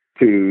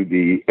to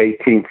the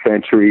 18th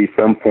century,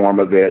 some form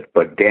of it,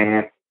 but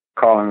dance,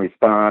 call and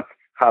response,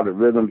 how the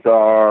rhythms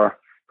are,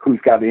 who's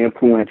got the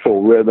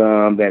influential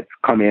rhythm that's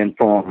come in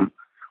from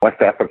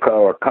West Africa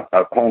or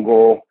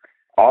Congo.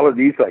 All of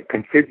these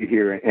contribute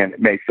here, and it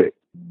makes it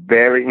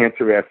very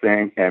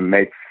interesting and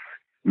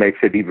makes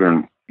it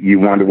even, you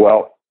wonder,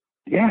 well,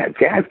 yeah,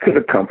 jazz could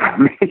have come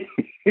from me.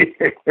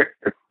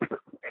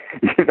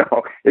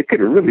 It could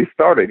have really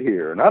started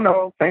here. And I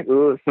know St.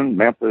 Louis and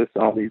Memphis,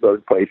 all these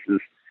other places,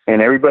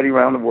 and everybody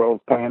around the world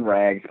is playing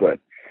rags, but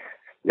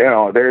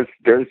there's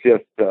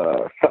just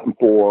something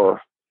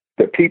for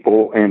the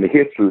people and the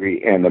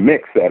history and the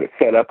mix that is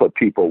set up with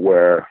people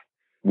where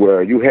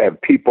you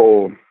have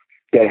people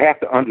that have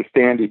to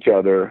understand each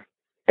other,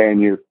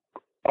 and you're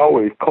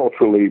always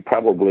culturally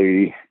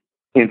probably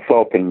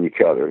insulting each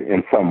other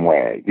in some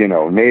way.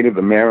 Native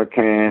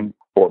American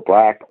or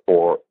black,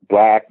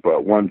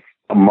 but one's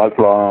a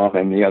Muslim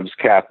and the other's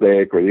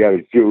Catholic, or the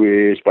other's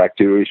Jewish, black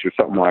Jewish, or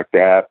something like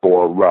that,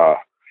 or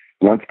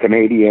one's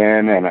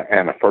Canadian and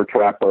a fur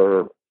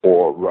trapper,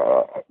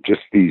 or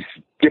just these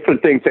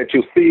different things that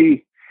you'll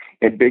see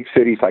in big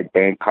cities like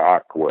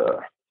Bangkok,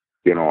 where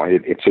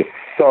it's just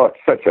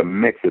such a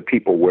mix of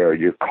people where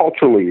you're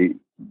culturally,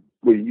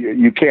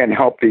 you can't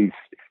help these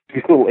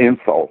little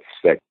insults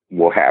that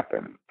will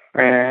happen.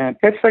 And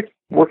that's like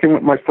working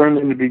with my friend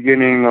in the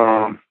beginning,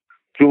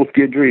 Jules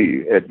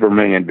Guidry at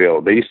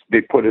Vermilionville.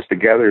 They put us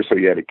together, so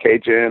you had a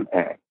Cajun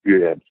and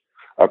you had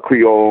a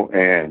Creole,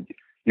 and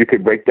you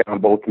could break down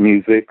both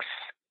musics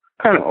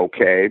kind of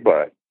okay,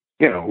 but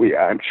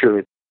I'm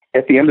sure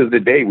at the end of the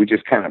day we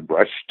just kind of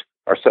brushed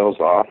ourselves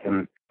off,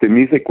 and the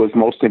music was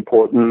most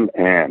important,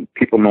 and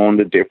people knowing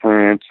the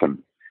difference and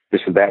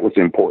this and that was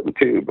important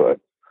too. But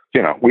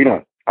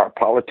our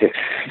politics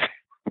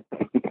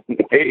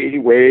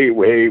way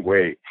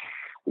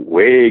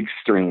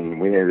extreme.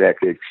 We're at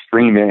the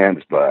extreme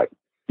ends, but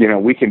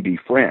we can be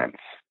friends,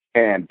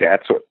 and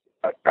that's what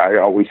I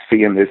always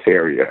see in this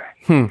area.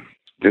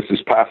 This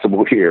is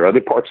possible here.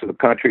 Other parts of the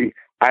country,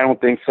 I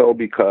don't think so,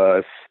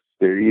 because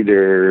they're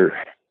either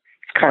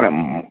kind of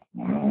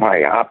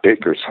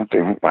myopic or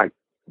something like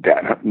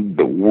that.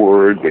 The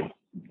word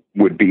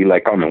would be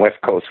like on the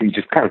West Coast, we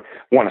just kind of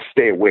want to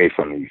stay away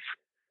from these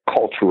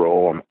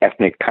cultural and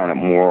ethnic kind of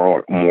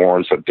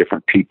mores of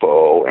different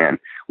people. And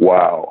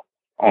while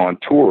on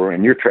tour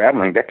and you're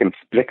traveling, that can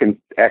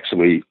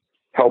actually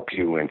help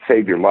you and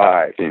save your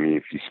life. And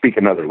if you speak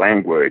another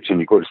language and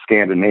you go to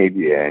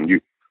Scandinavia and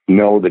you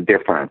know the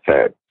difference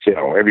that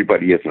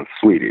everybody isn't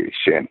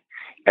Swedish and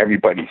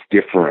everybody's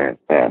different,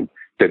 and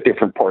the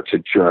different parts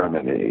of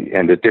Germany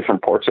and the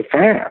different parts of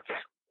France.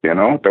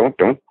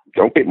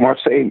 Don't get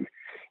Marseille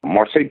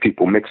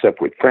people mixed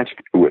up with Paris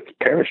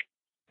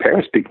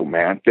people,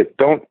 man. That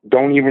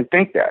don't even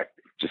think that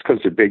just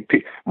because they're big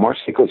people.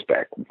 Marseille goes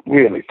back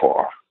really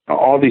far.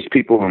 All these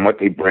people and what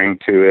they bring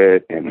to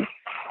it, and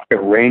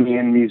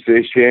Iranian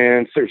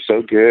musicians, they're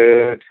so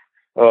good.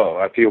 Oh,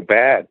 I feel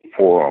bad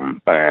for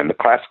them, and the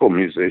classical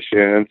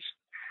musicians,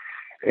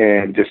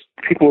 and just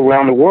people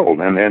around the world.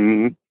 And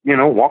then,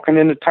 walking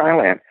into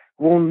Thailand,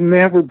 we'll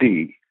never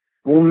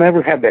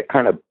have that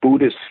kind of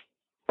Buddhist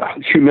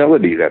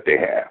humility that they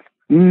have.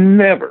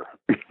 Never.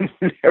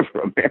 Never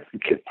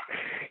Americans.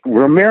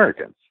 We're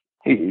Americans.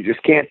 You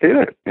just can't do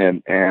it.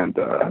 And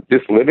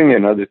just living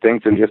in other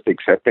things and just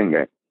accepting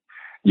that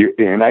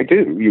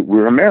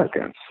we're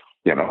Americans,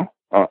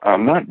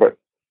 I'm not, but,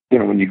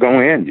 when you go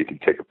in, you can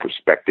take a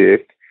perspective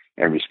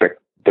and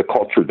respect the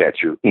culture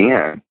that you're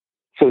in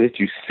so that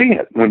you see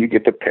it when you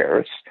get to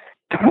Paris.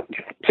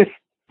 Just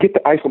get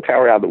the Eiffel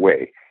Tower out of the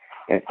way.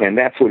 And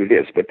that's what it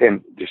is. But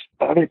then there's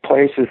other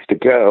places to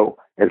go.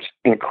 There's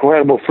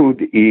incredible food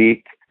to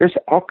eat. There's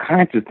all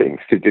kinds of things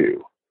to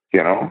do,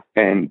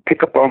 and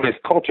pick up on this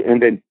culture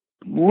and then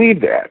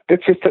leave that.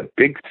 That's just a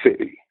big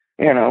city,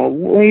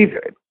 leave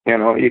it.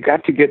 You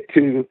got to get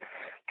to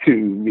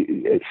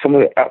some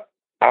of the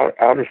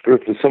outer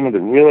skirts of some of the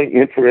really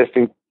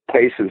interesting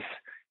places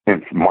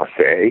in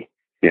Marseille,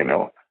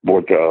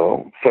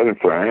 Bordeaux, southern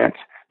France.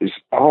 There's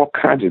all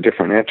kinds of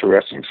different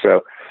interesting.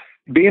 So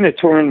being a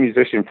touring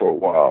musician for a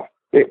while,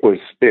 it was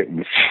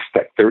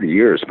like 30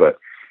 years, but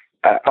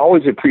I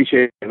always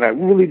appreciated it, and I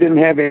really didn't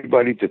have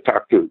anybody to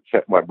talk to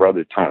except my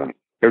brother Tony.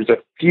 There's a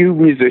few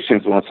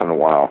musicians once in a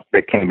while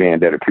that came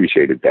in that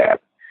appreciated that,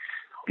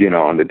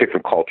 and the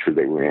different culture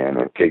they were in,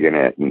 and taking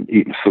it and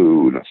eating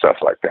food and stuff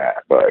like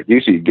that. But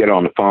usually you get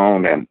on the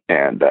phone and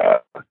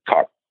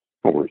talk.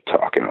 What were we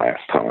talking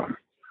last time?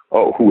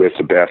 Oh, who is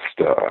the best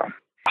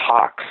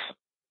Hawks?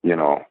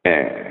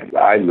 And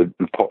I lived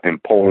in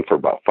Poland for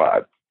about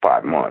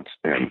five months,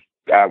 and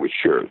I was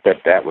sure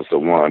that was the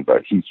one,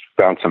 but he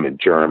found some in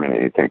Germany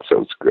and he thinks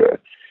so it's good.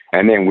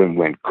 And then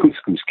when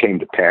Couscous came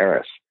to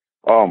Paris,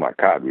 oh my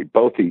God, we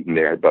both eaten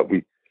there, but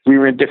we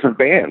were in different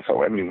bands.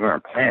 So, we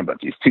weren't playing, but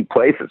these two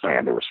places,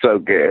 man, they were so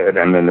good.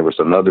 And then there was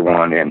another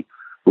one in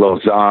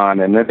Lausanne,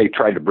 and then they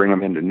tried to bring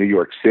them into New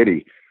York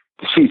City.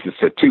 Jesus,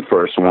 the two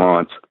first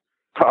ones,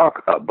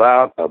 talk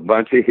about a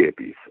bunch of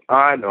hippies.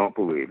 I don't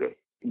believe it.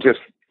 Just,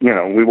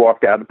 we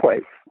walked out of the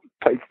place.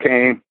 Place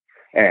came,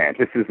 and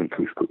this isn't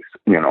Couscous,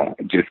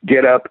 just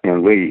get up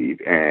and leave.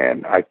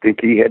 And I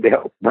think he had to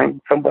help bring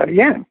somebody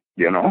in,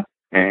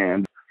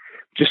 and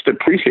just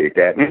appreciate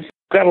that. And it's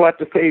got a lot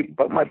to say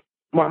about my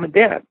mom and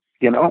dad,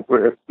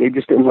 where they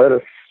just didn't let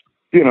us,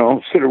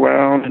 sit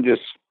around and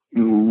just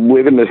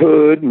live in the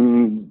hood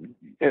and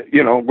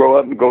grow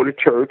up and go to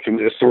church and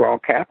just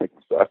around Catholic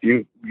and stuff.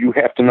 You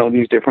have to know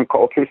these different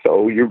cultures.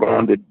 So you're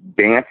going to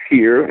dance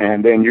here,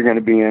 and then you're going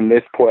to be in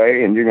this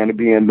play, and you're going to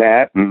be in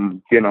that.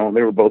 And, they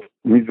were both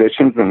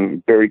musicians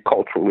and very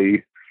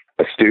culturally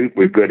astute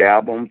with good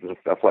albums and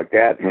stuff like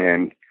that.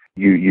 And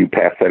you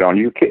pass that on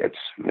to your kids,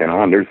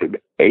 and there's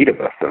 8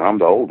 of us, and I'm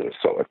the oldest.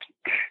 So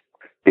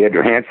they had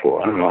their hands full.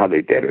 I don't know how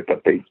they did it,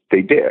 but they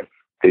did.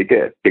 They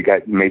did. They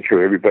made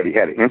sure everybody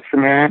had an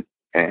instrument.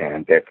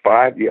 And at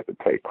 5, you have to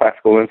play a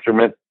classical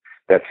instrument.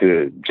 That's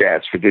a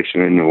jazz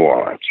tradition in New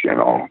Orleans.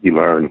 You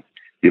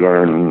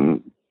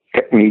learn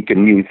technique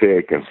and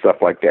music and stuff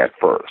like that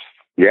first.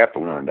 You have to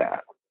learn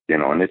that,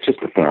 and it's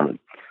just a form of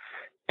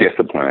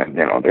discipline.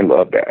 They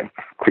love that.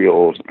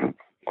 Creoles and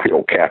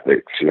Creole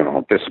Catholics,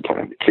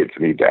 discipline. The kids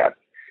need that.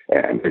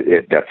 And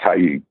that's how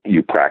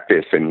you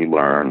practice and you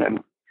learn, and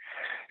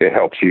it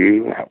helps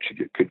you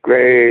get good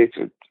grades.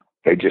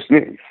 They just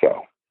knew.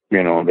 So,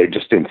 they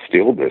just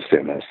instilled this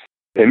in us.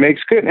 It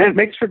makes good, and it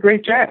makes for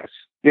great jazz,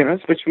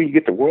 especially when you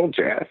get to world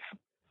jazz.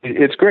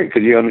 It's great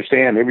because you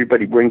understand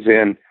everybody brings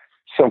in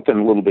something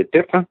a little bit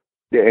different,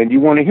 and you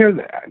want to hear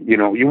that.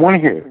 You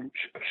want to hear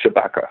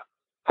Shabaka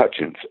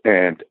Hutchins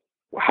and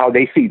how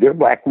they see their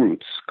black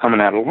roots coming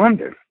out of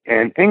London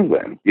and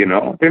England.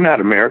 They're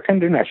not American.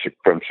 They're not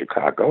from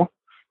Chicago.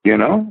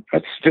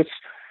 That's just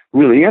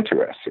really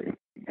interesting.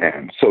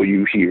 And so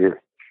you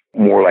hear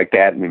more like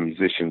that in the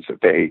musicians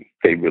that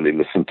they really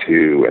listen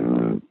to,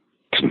 and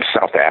some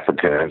South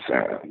Africans,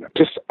 and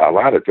just a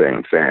lot of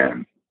things.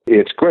 And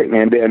it's great.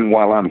 And then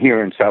while I'm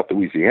here in South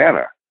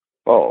Louisiana,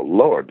 oh,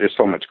 Lord, there's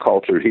so much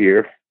culture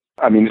here.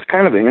 I mean, it's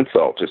kind of an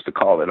insult just to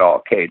call it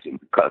all Cajun,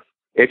 because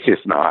it's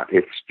just not.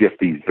 It's just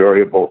these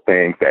variable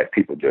things that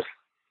people just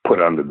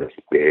put under this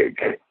big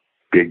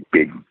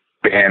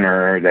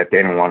banner that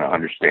they don't want to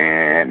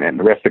understand. And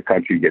the rest of the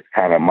country gets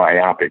kind of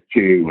myopic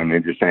too. And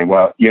they're just saying,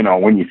 well,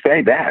 when you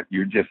say that,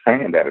 you're just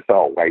saying that it's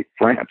all white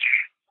French.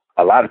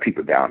 A lot of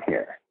people down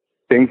here,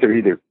 things are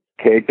either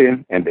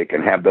Cajun and they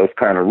can have those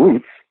kind of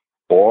roots,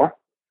 or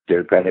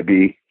they're going to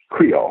be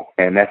Creole,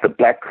 and that's a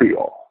black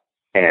Creole,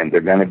 and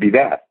they're going to be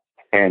that.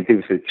 And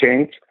does it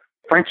change?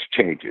 French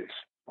changes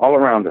all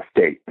around the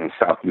state in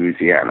South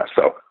Louisiana.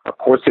 So, of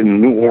course,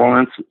 in New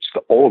Orleans, it's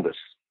the oldest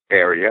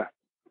area.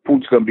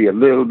 Food's going to be a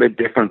little bit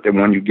different than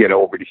when you get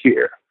over to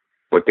here.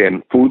 But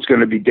then food's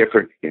going to be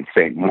different in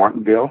St.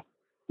 Martinville,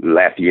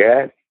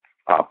 Lafayette,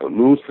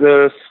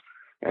 Opelousas,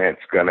 and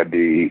it's going to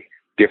be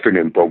different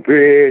in Breaux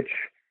Bridge.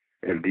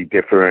 It'll be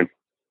different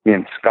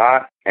in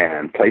Scott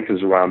and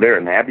places around there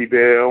in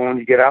Abbeville when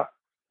you get out,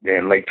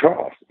 and Lake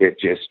Charles. It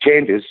just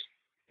changes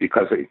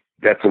because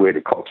that's the way the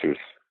culture's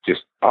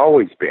just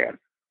always been,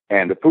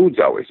 and the food's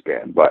always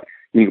been. But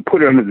you can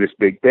put it under this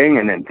big thing,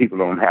 and then people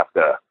don't have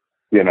to,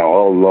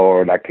 oh,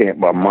 Lord, I can't,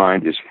 my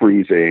mind is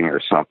freezing or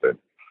something.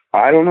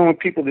 I don't know when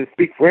people that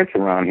speak French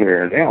around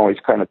here, they always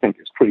kind of think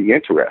it's pretty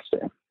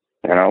interesting.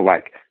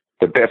 Like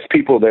the best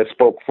people that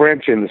spoke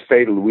French in the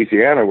state of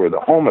Louisiana were the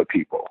Houma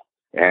people.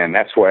 And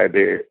that's why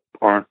they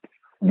aren't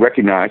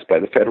recognized by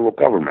the federal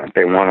government.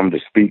 They want them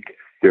to speak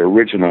their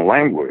original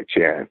language.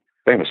 And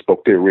they haven't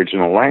spoke their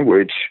original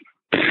language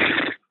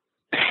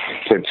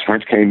since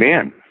French came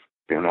in,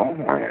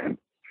 and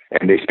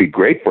they speak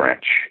great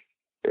French.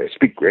 They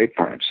speak great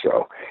French.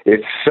 So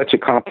it's such a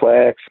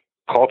complex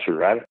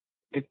culture.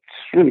 It's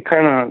really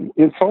kind of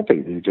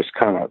insulting to just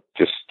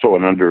throw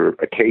it under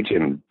a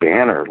Cajun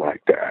banner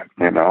like that,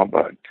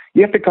 but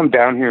you have to come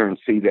down here and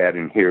see that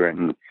and hear it.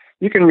 And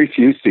you can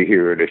refuse to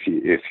hear it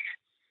if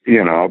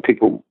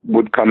people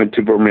would come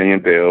into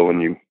Vermilionville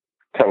and you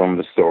tell them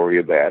the story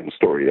of that and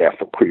story of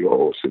Afro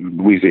Creoles and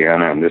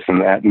Louisiana and this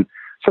and that. And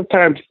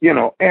sometimes,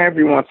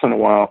 every once in a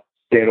while,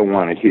 they don't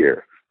want to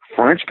hear.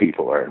 French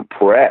people are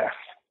impressed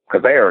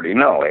because they already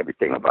know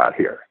everything about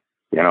here.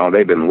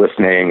 They've been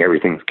listening,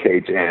 everything's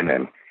Cajun,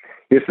 and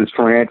this is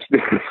French,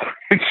 this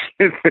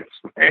is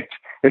French,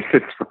 this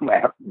is from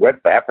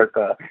West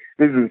Africa,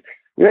 this is,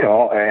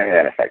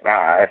 and it's like,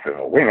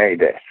 we made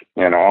this,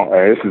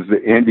 this is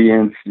the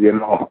Indians,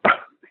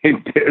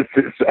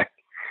 it's like,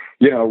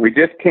 we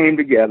just came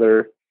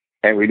together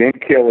and we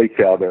didn't kill each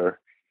other,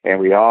 and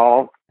we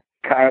all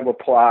kind of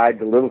applied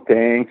the little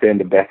things and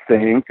the best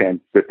things. And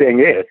the thing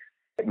is,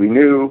 we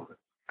knew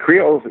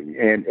Creoles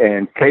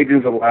and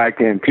Cajuns alike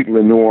and people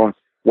in New Orleans,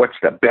 what's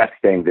the best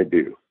thing to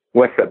do?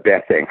 What's the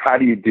best thing? How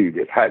do you do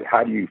this?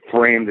 How do you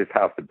frame this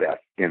house the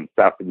best in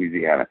South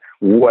Louisiana?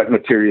 What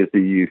materials do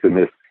you use in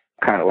this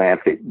kind of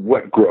landscape?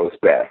 What grows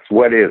best?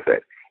 What is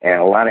it? And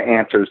a lot of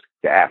answers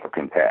the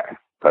Africans had,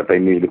 because they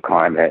knew the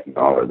climate and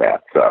all of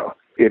that. So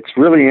it's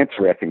really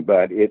interesting,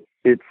 but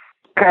it's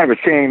kind of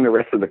a shame the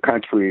rest of the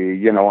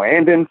country, and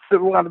then a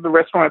lot of the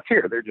restaurants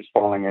here, they're just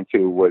falling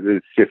into what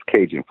is just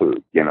Cajun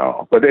food,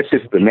 but that's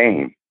just the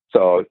name.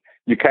 So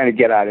you kind of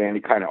get out of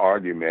any kind of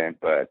argument.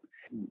 But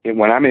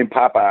when I'm in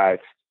Popeye's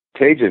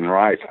Cajun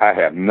rice, I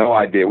have no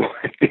idea what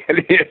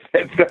that is.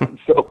 That sounds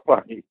so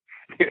funny.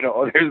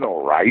 There's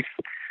no rice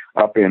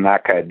up in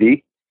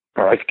Acadie.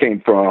 Rice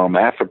came from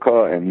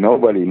Africa, and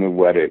nobody knew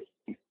what it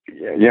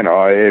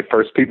at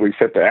first people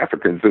except the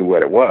Africans knew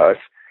what it was.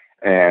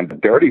 And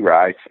dirty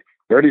rice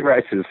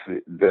is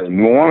the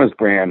New Orleans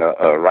brand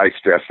of rice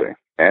dressing.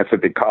 That's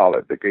what they call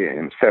it.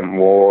 In 7th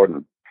Ward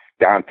and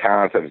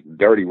downtown, so it's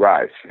dirty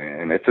rice.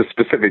 And it's a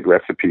specific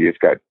recipe. It's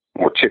got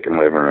more chicken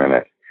liver in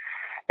it.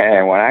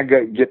 And when I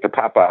get to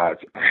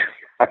Popeyes,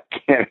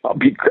 I'll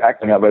be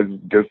cracking up and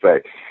just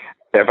say,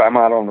 if I'm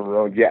out on the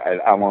road,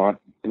 I want,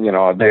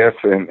 this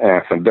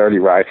and some dirty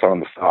rice on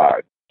the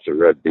side. So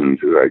red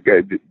beans are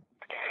good.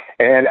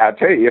 And I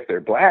tell you, if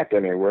they're black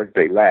and they work,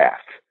 they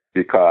laugh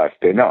because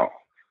they know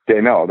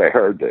they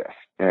heard this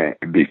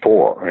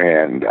before.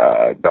 And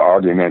the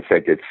arguments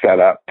that get set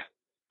up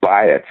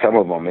by it, some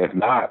of them, if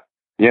not,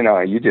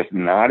 you're just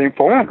not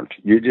informed.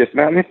 You're just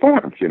not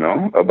informed,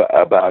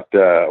 about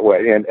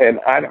what. And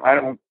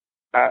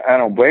I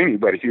don't blame you,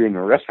 but if you're in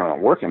the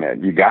restaurant working at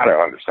it, you got to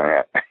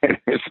understand.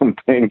 There's some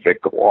things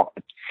that go on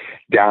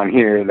down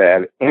here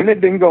and they've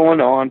been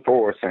going on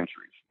for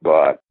centuries,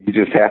 but you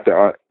just have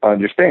to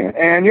understand.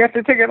 And you have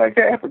to take it like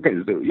the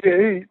Africans do.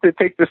 You have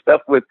to take this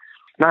stuff with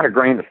not a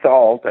grain of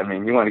salt. I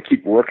mean, you want to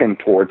keep working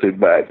towards it,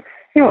 but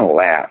you don't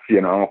laugh,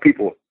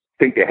 People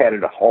think they had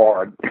it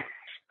hard.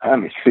 Let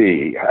me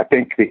see. I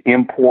think the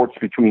imports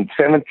between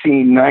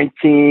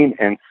 1719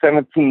 and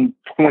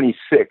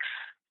 1726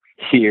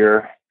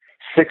 here,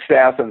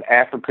 6,000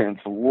 Africans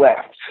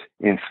left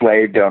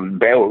enslaved on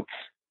boats,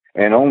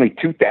 and only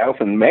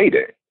 2,000 made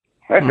it.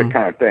 That's the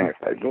kind of thing.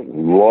 It's like,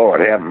 Lord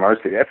have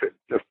mercy. That's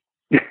just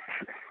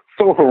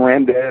so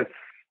horrendous.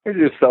 It's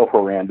just so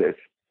horrendous.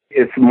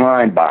 It's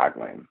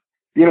mind-boggling.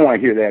 You don't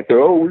want to hear that.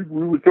 We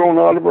were thrown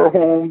out of our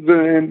homes,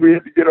 and we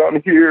had to get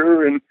on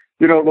here, and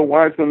the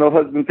wives and the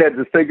husbands had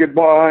to say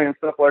goodbye and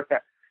stuff like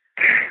that.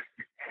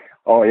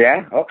 Oh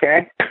yeah,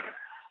 okay.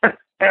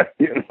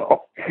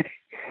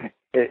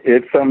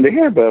 It's something to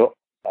hear, but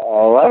a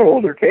lot of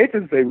older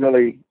cases, they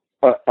really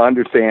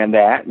understand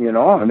that,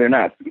 and they're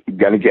not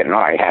going to get,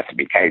 it has to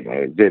be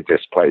taken.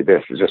 Just play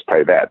this, just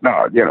play that.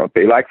 No,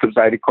 they like the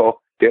zydeco.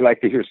 They like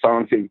to hear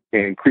songs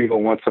in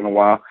Creole once in a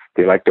while.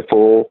 They like the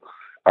full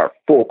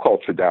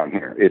culture down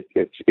here.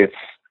 It's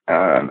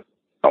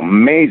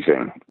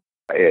amazing.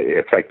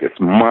 It's like this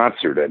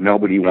monster that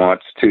nobody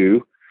wants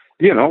to,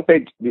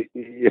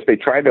 if they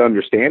tried to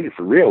understand it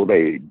for real,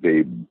 they'd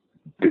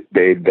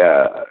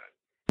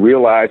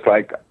realize,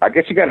 like, I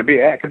guess you got to be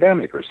an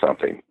academic or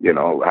something,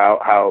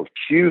 how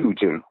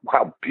huge and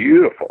how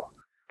beautiful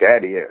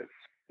that is,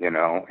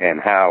 and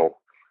how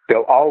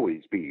there'll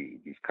always be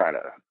these kind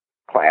of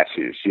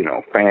clashes,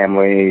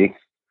 family,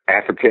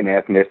 African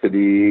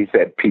ethnicities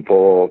that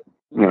people,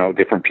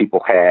 different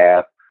people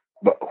have,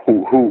 but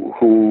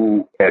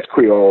who as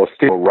Creole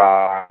still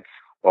rides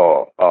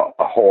a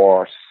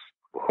horse,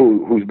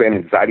 who's been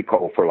in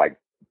zydeco for like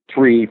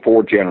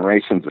 3-4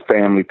 generations of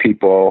family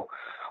people.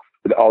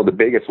 The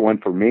biggest one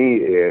for me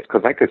is,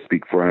 because I could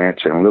speak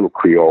French and a little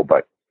Creole,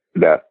 but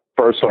the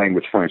first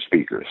language French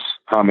speakers,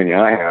 how many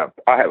I have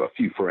a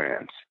few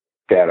friends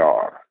that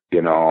are,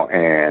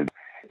 and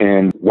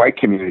in white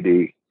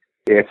community,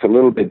 it's a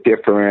little bit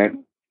different.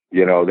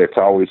 There's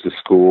always the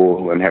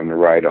school and having to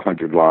write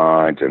 100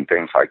 lines and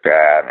things like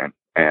that,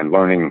 and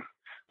learning.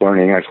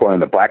 That's why in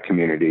the black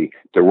community,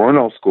 there were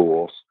no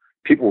schools.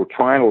 People were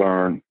trying to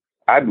learn,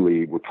 I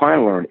believe,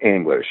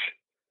 English,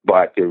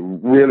 but there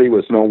really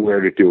was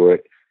nowhere to do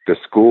it. The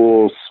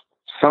schools,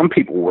 some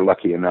people were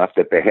lucky enough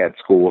that they had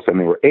schools and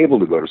they were able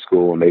to go to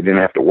school and they didn't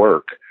have to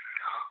work.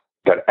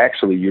 But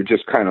actually, you're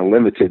just kind of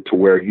limited to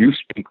where you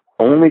speak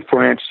only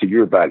French till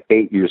you're about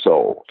 8 years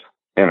old.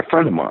 And a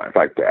friend of mine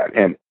like that,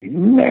 and he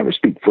never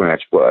speak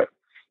French, but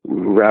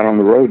we were out on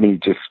the road and he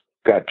just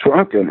got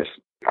drunk, and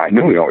I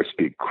knew he always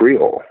speak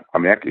Creole. I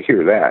mean, I could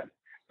hear that,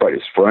 but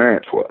his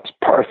French was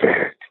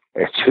perfect.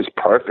 It's just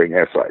perfect.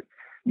 It's like,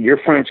 your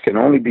French can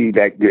only be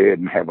that good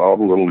and have all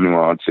the little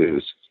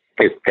nuances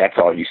if that's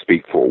all you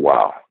speak for a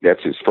while.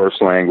 That's his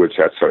first language.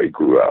 That's how he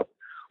grew up.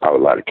 I have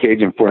a lot of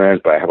Cajun friends,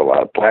 but I have a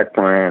lot of black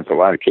friends, a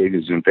lot of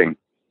Cajuns and things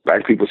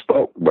black people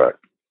spoke, but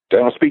they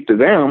don't speak to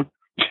them.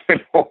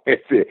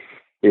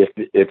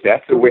 If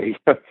that's the way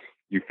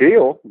you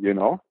feel,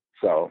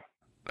 so.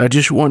 I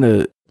just want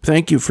to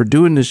thank you for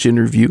doing this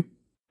interview.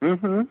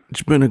 Mm-hmm.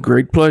 It's been a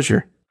great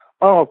pleasure.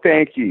 Oh,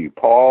 thank you,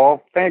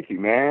 Paul. Thank you,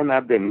 man.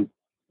 I've been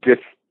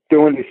just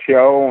doing the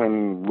show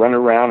and running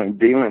around and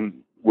dealing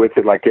with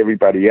it like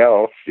everybody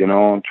else,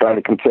 and trying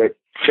to collect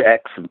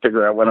checks and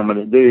figure out what I'm going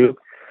to do.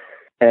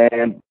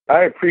 And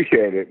I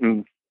appreciate it.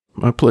 And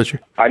my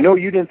pleasure. I know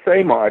you didn't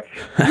say much.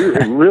 You're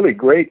a really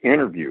great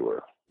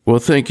interviewer. Well,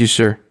 thank you,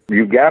 sir.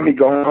 You got me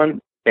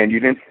going, and you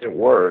didn't say a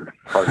word,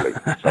 hardly.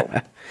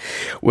 So.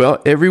 Well,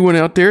 everyone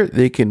out there,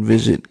 they can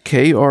visit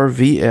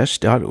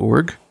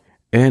krvs.org.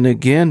 And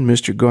again,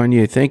 Mr.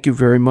 Garnier, thank you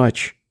very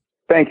much.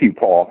 Thank you,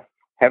 Paul.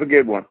 Have a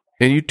good one.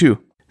 And you too.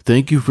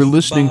 Thank you for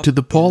listening to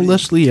the Paul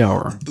Leslie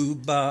Hour.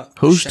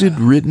 Hosted,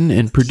 written,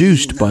 and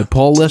produced by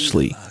Paul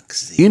Leslie.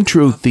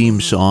 Intro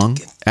theme song,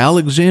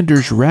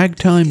 Alexander's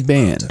Ragtime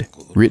Band.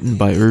 Written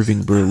by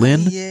Irving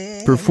Berlin.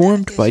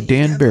 Performed by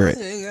Dan Barrett.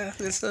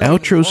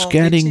 outro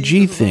scatting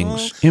G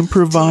things,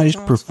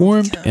 improvised,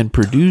 performed, and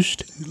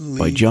produced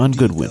by John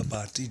Goodwin.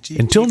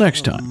 Until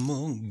next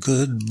time.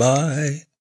 Goodbye.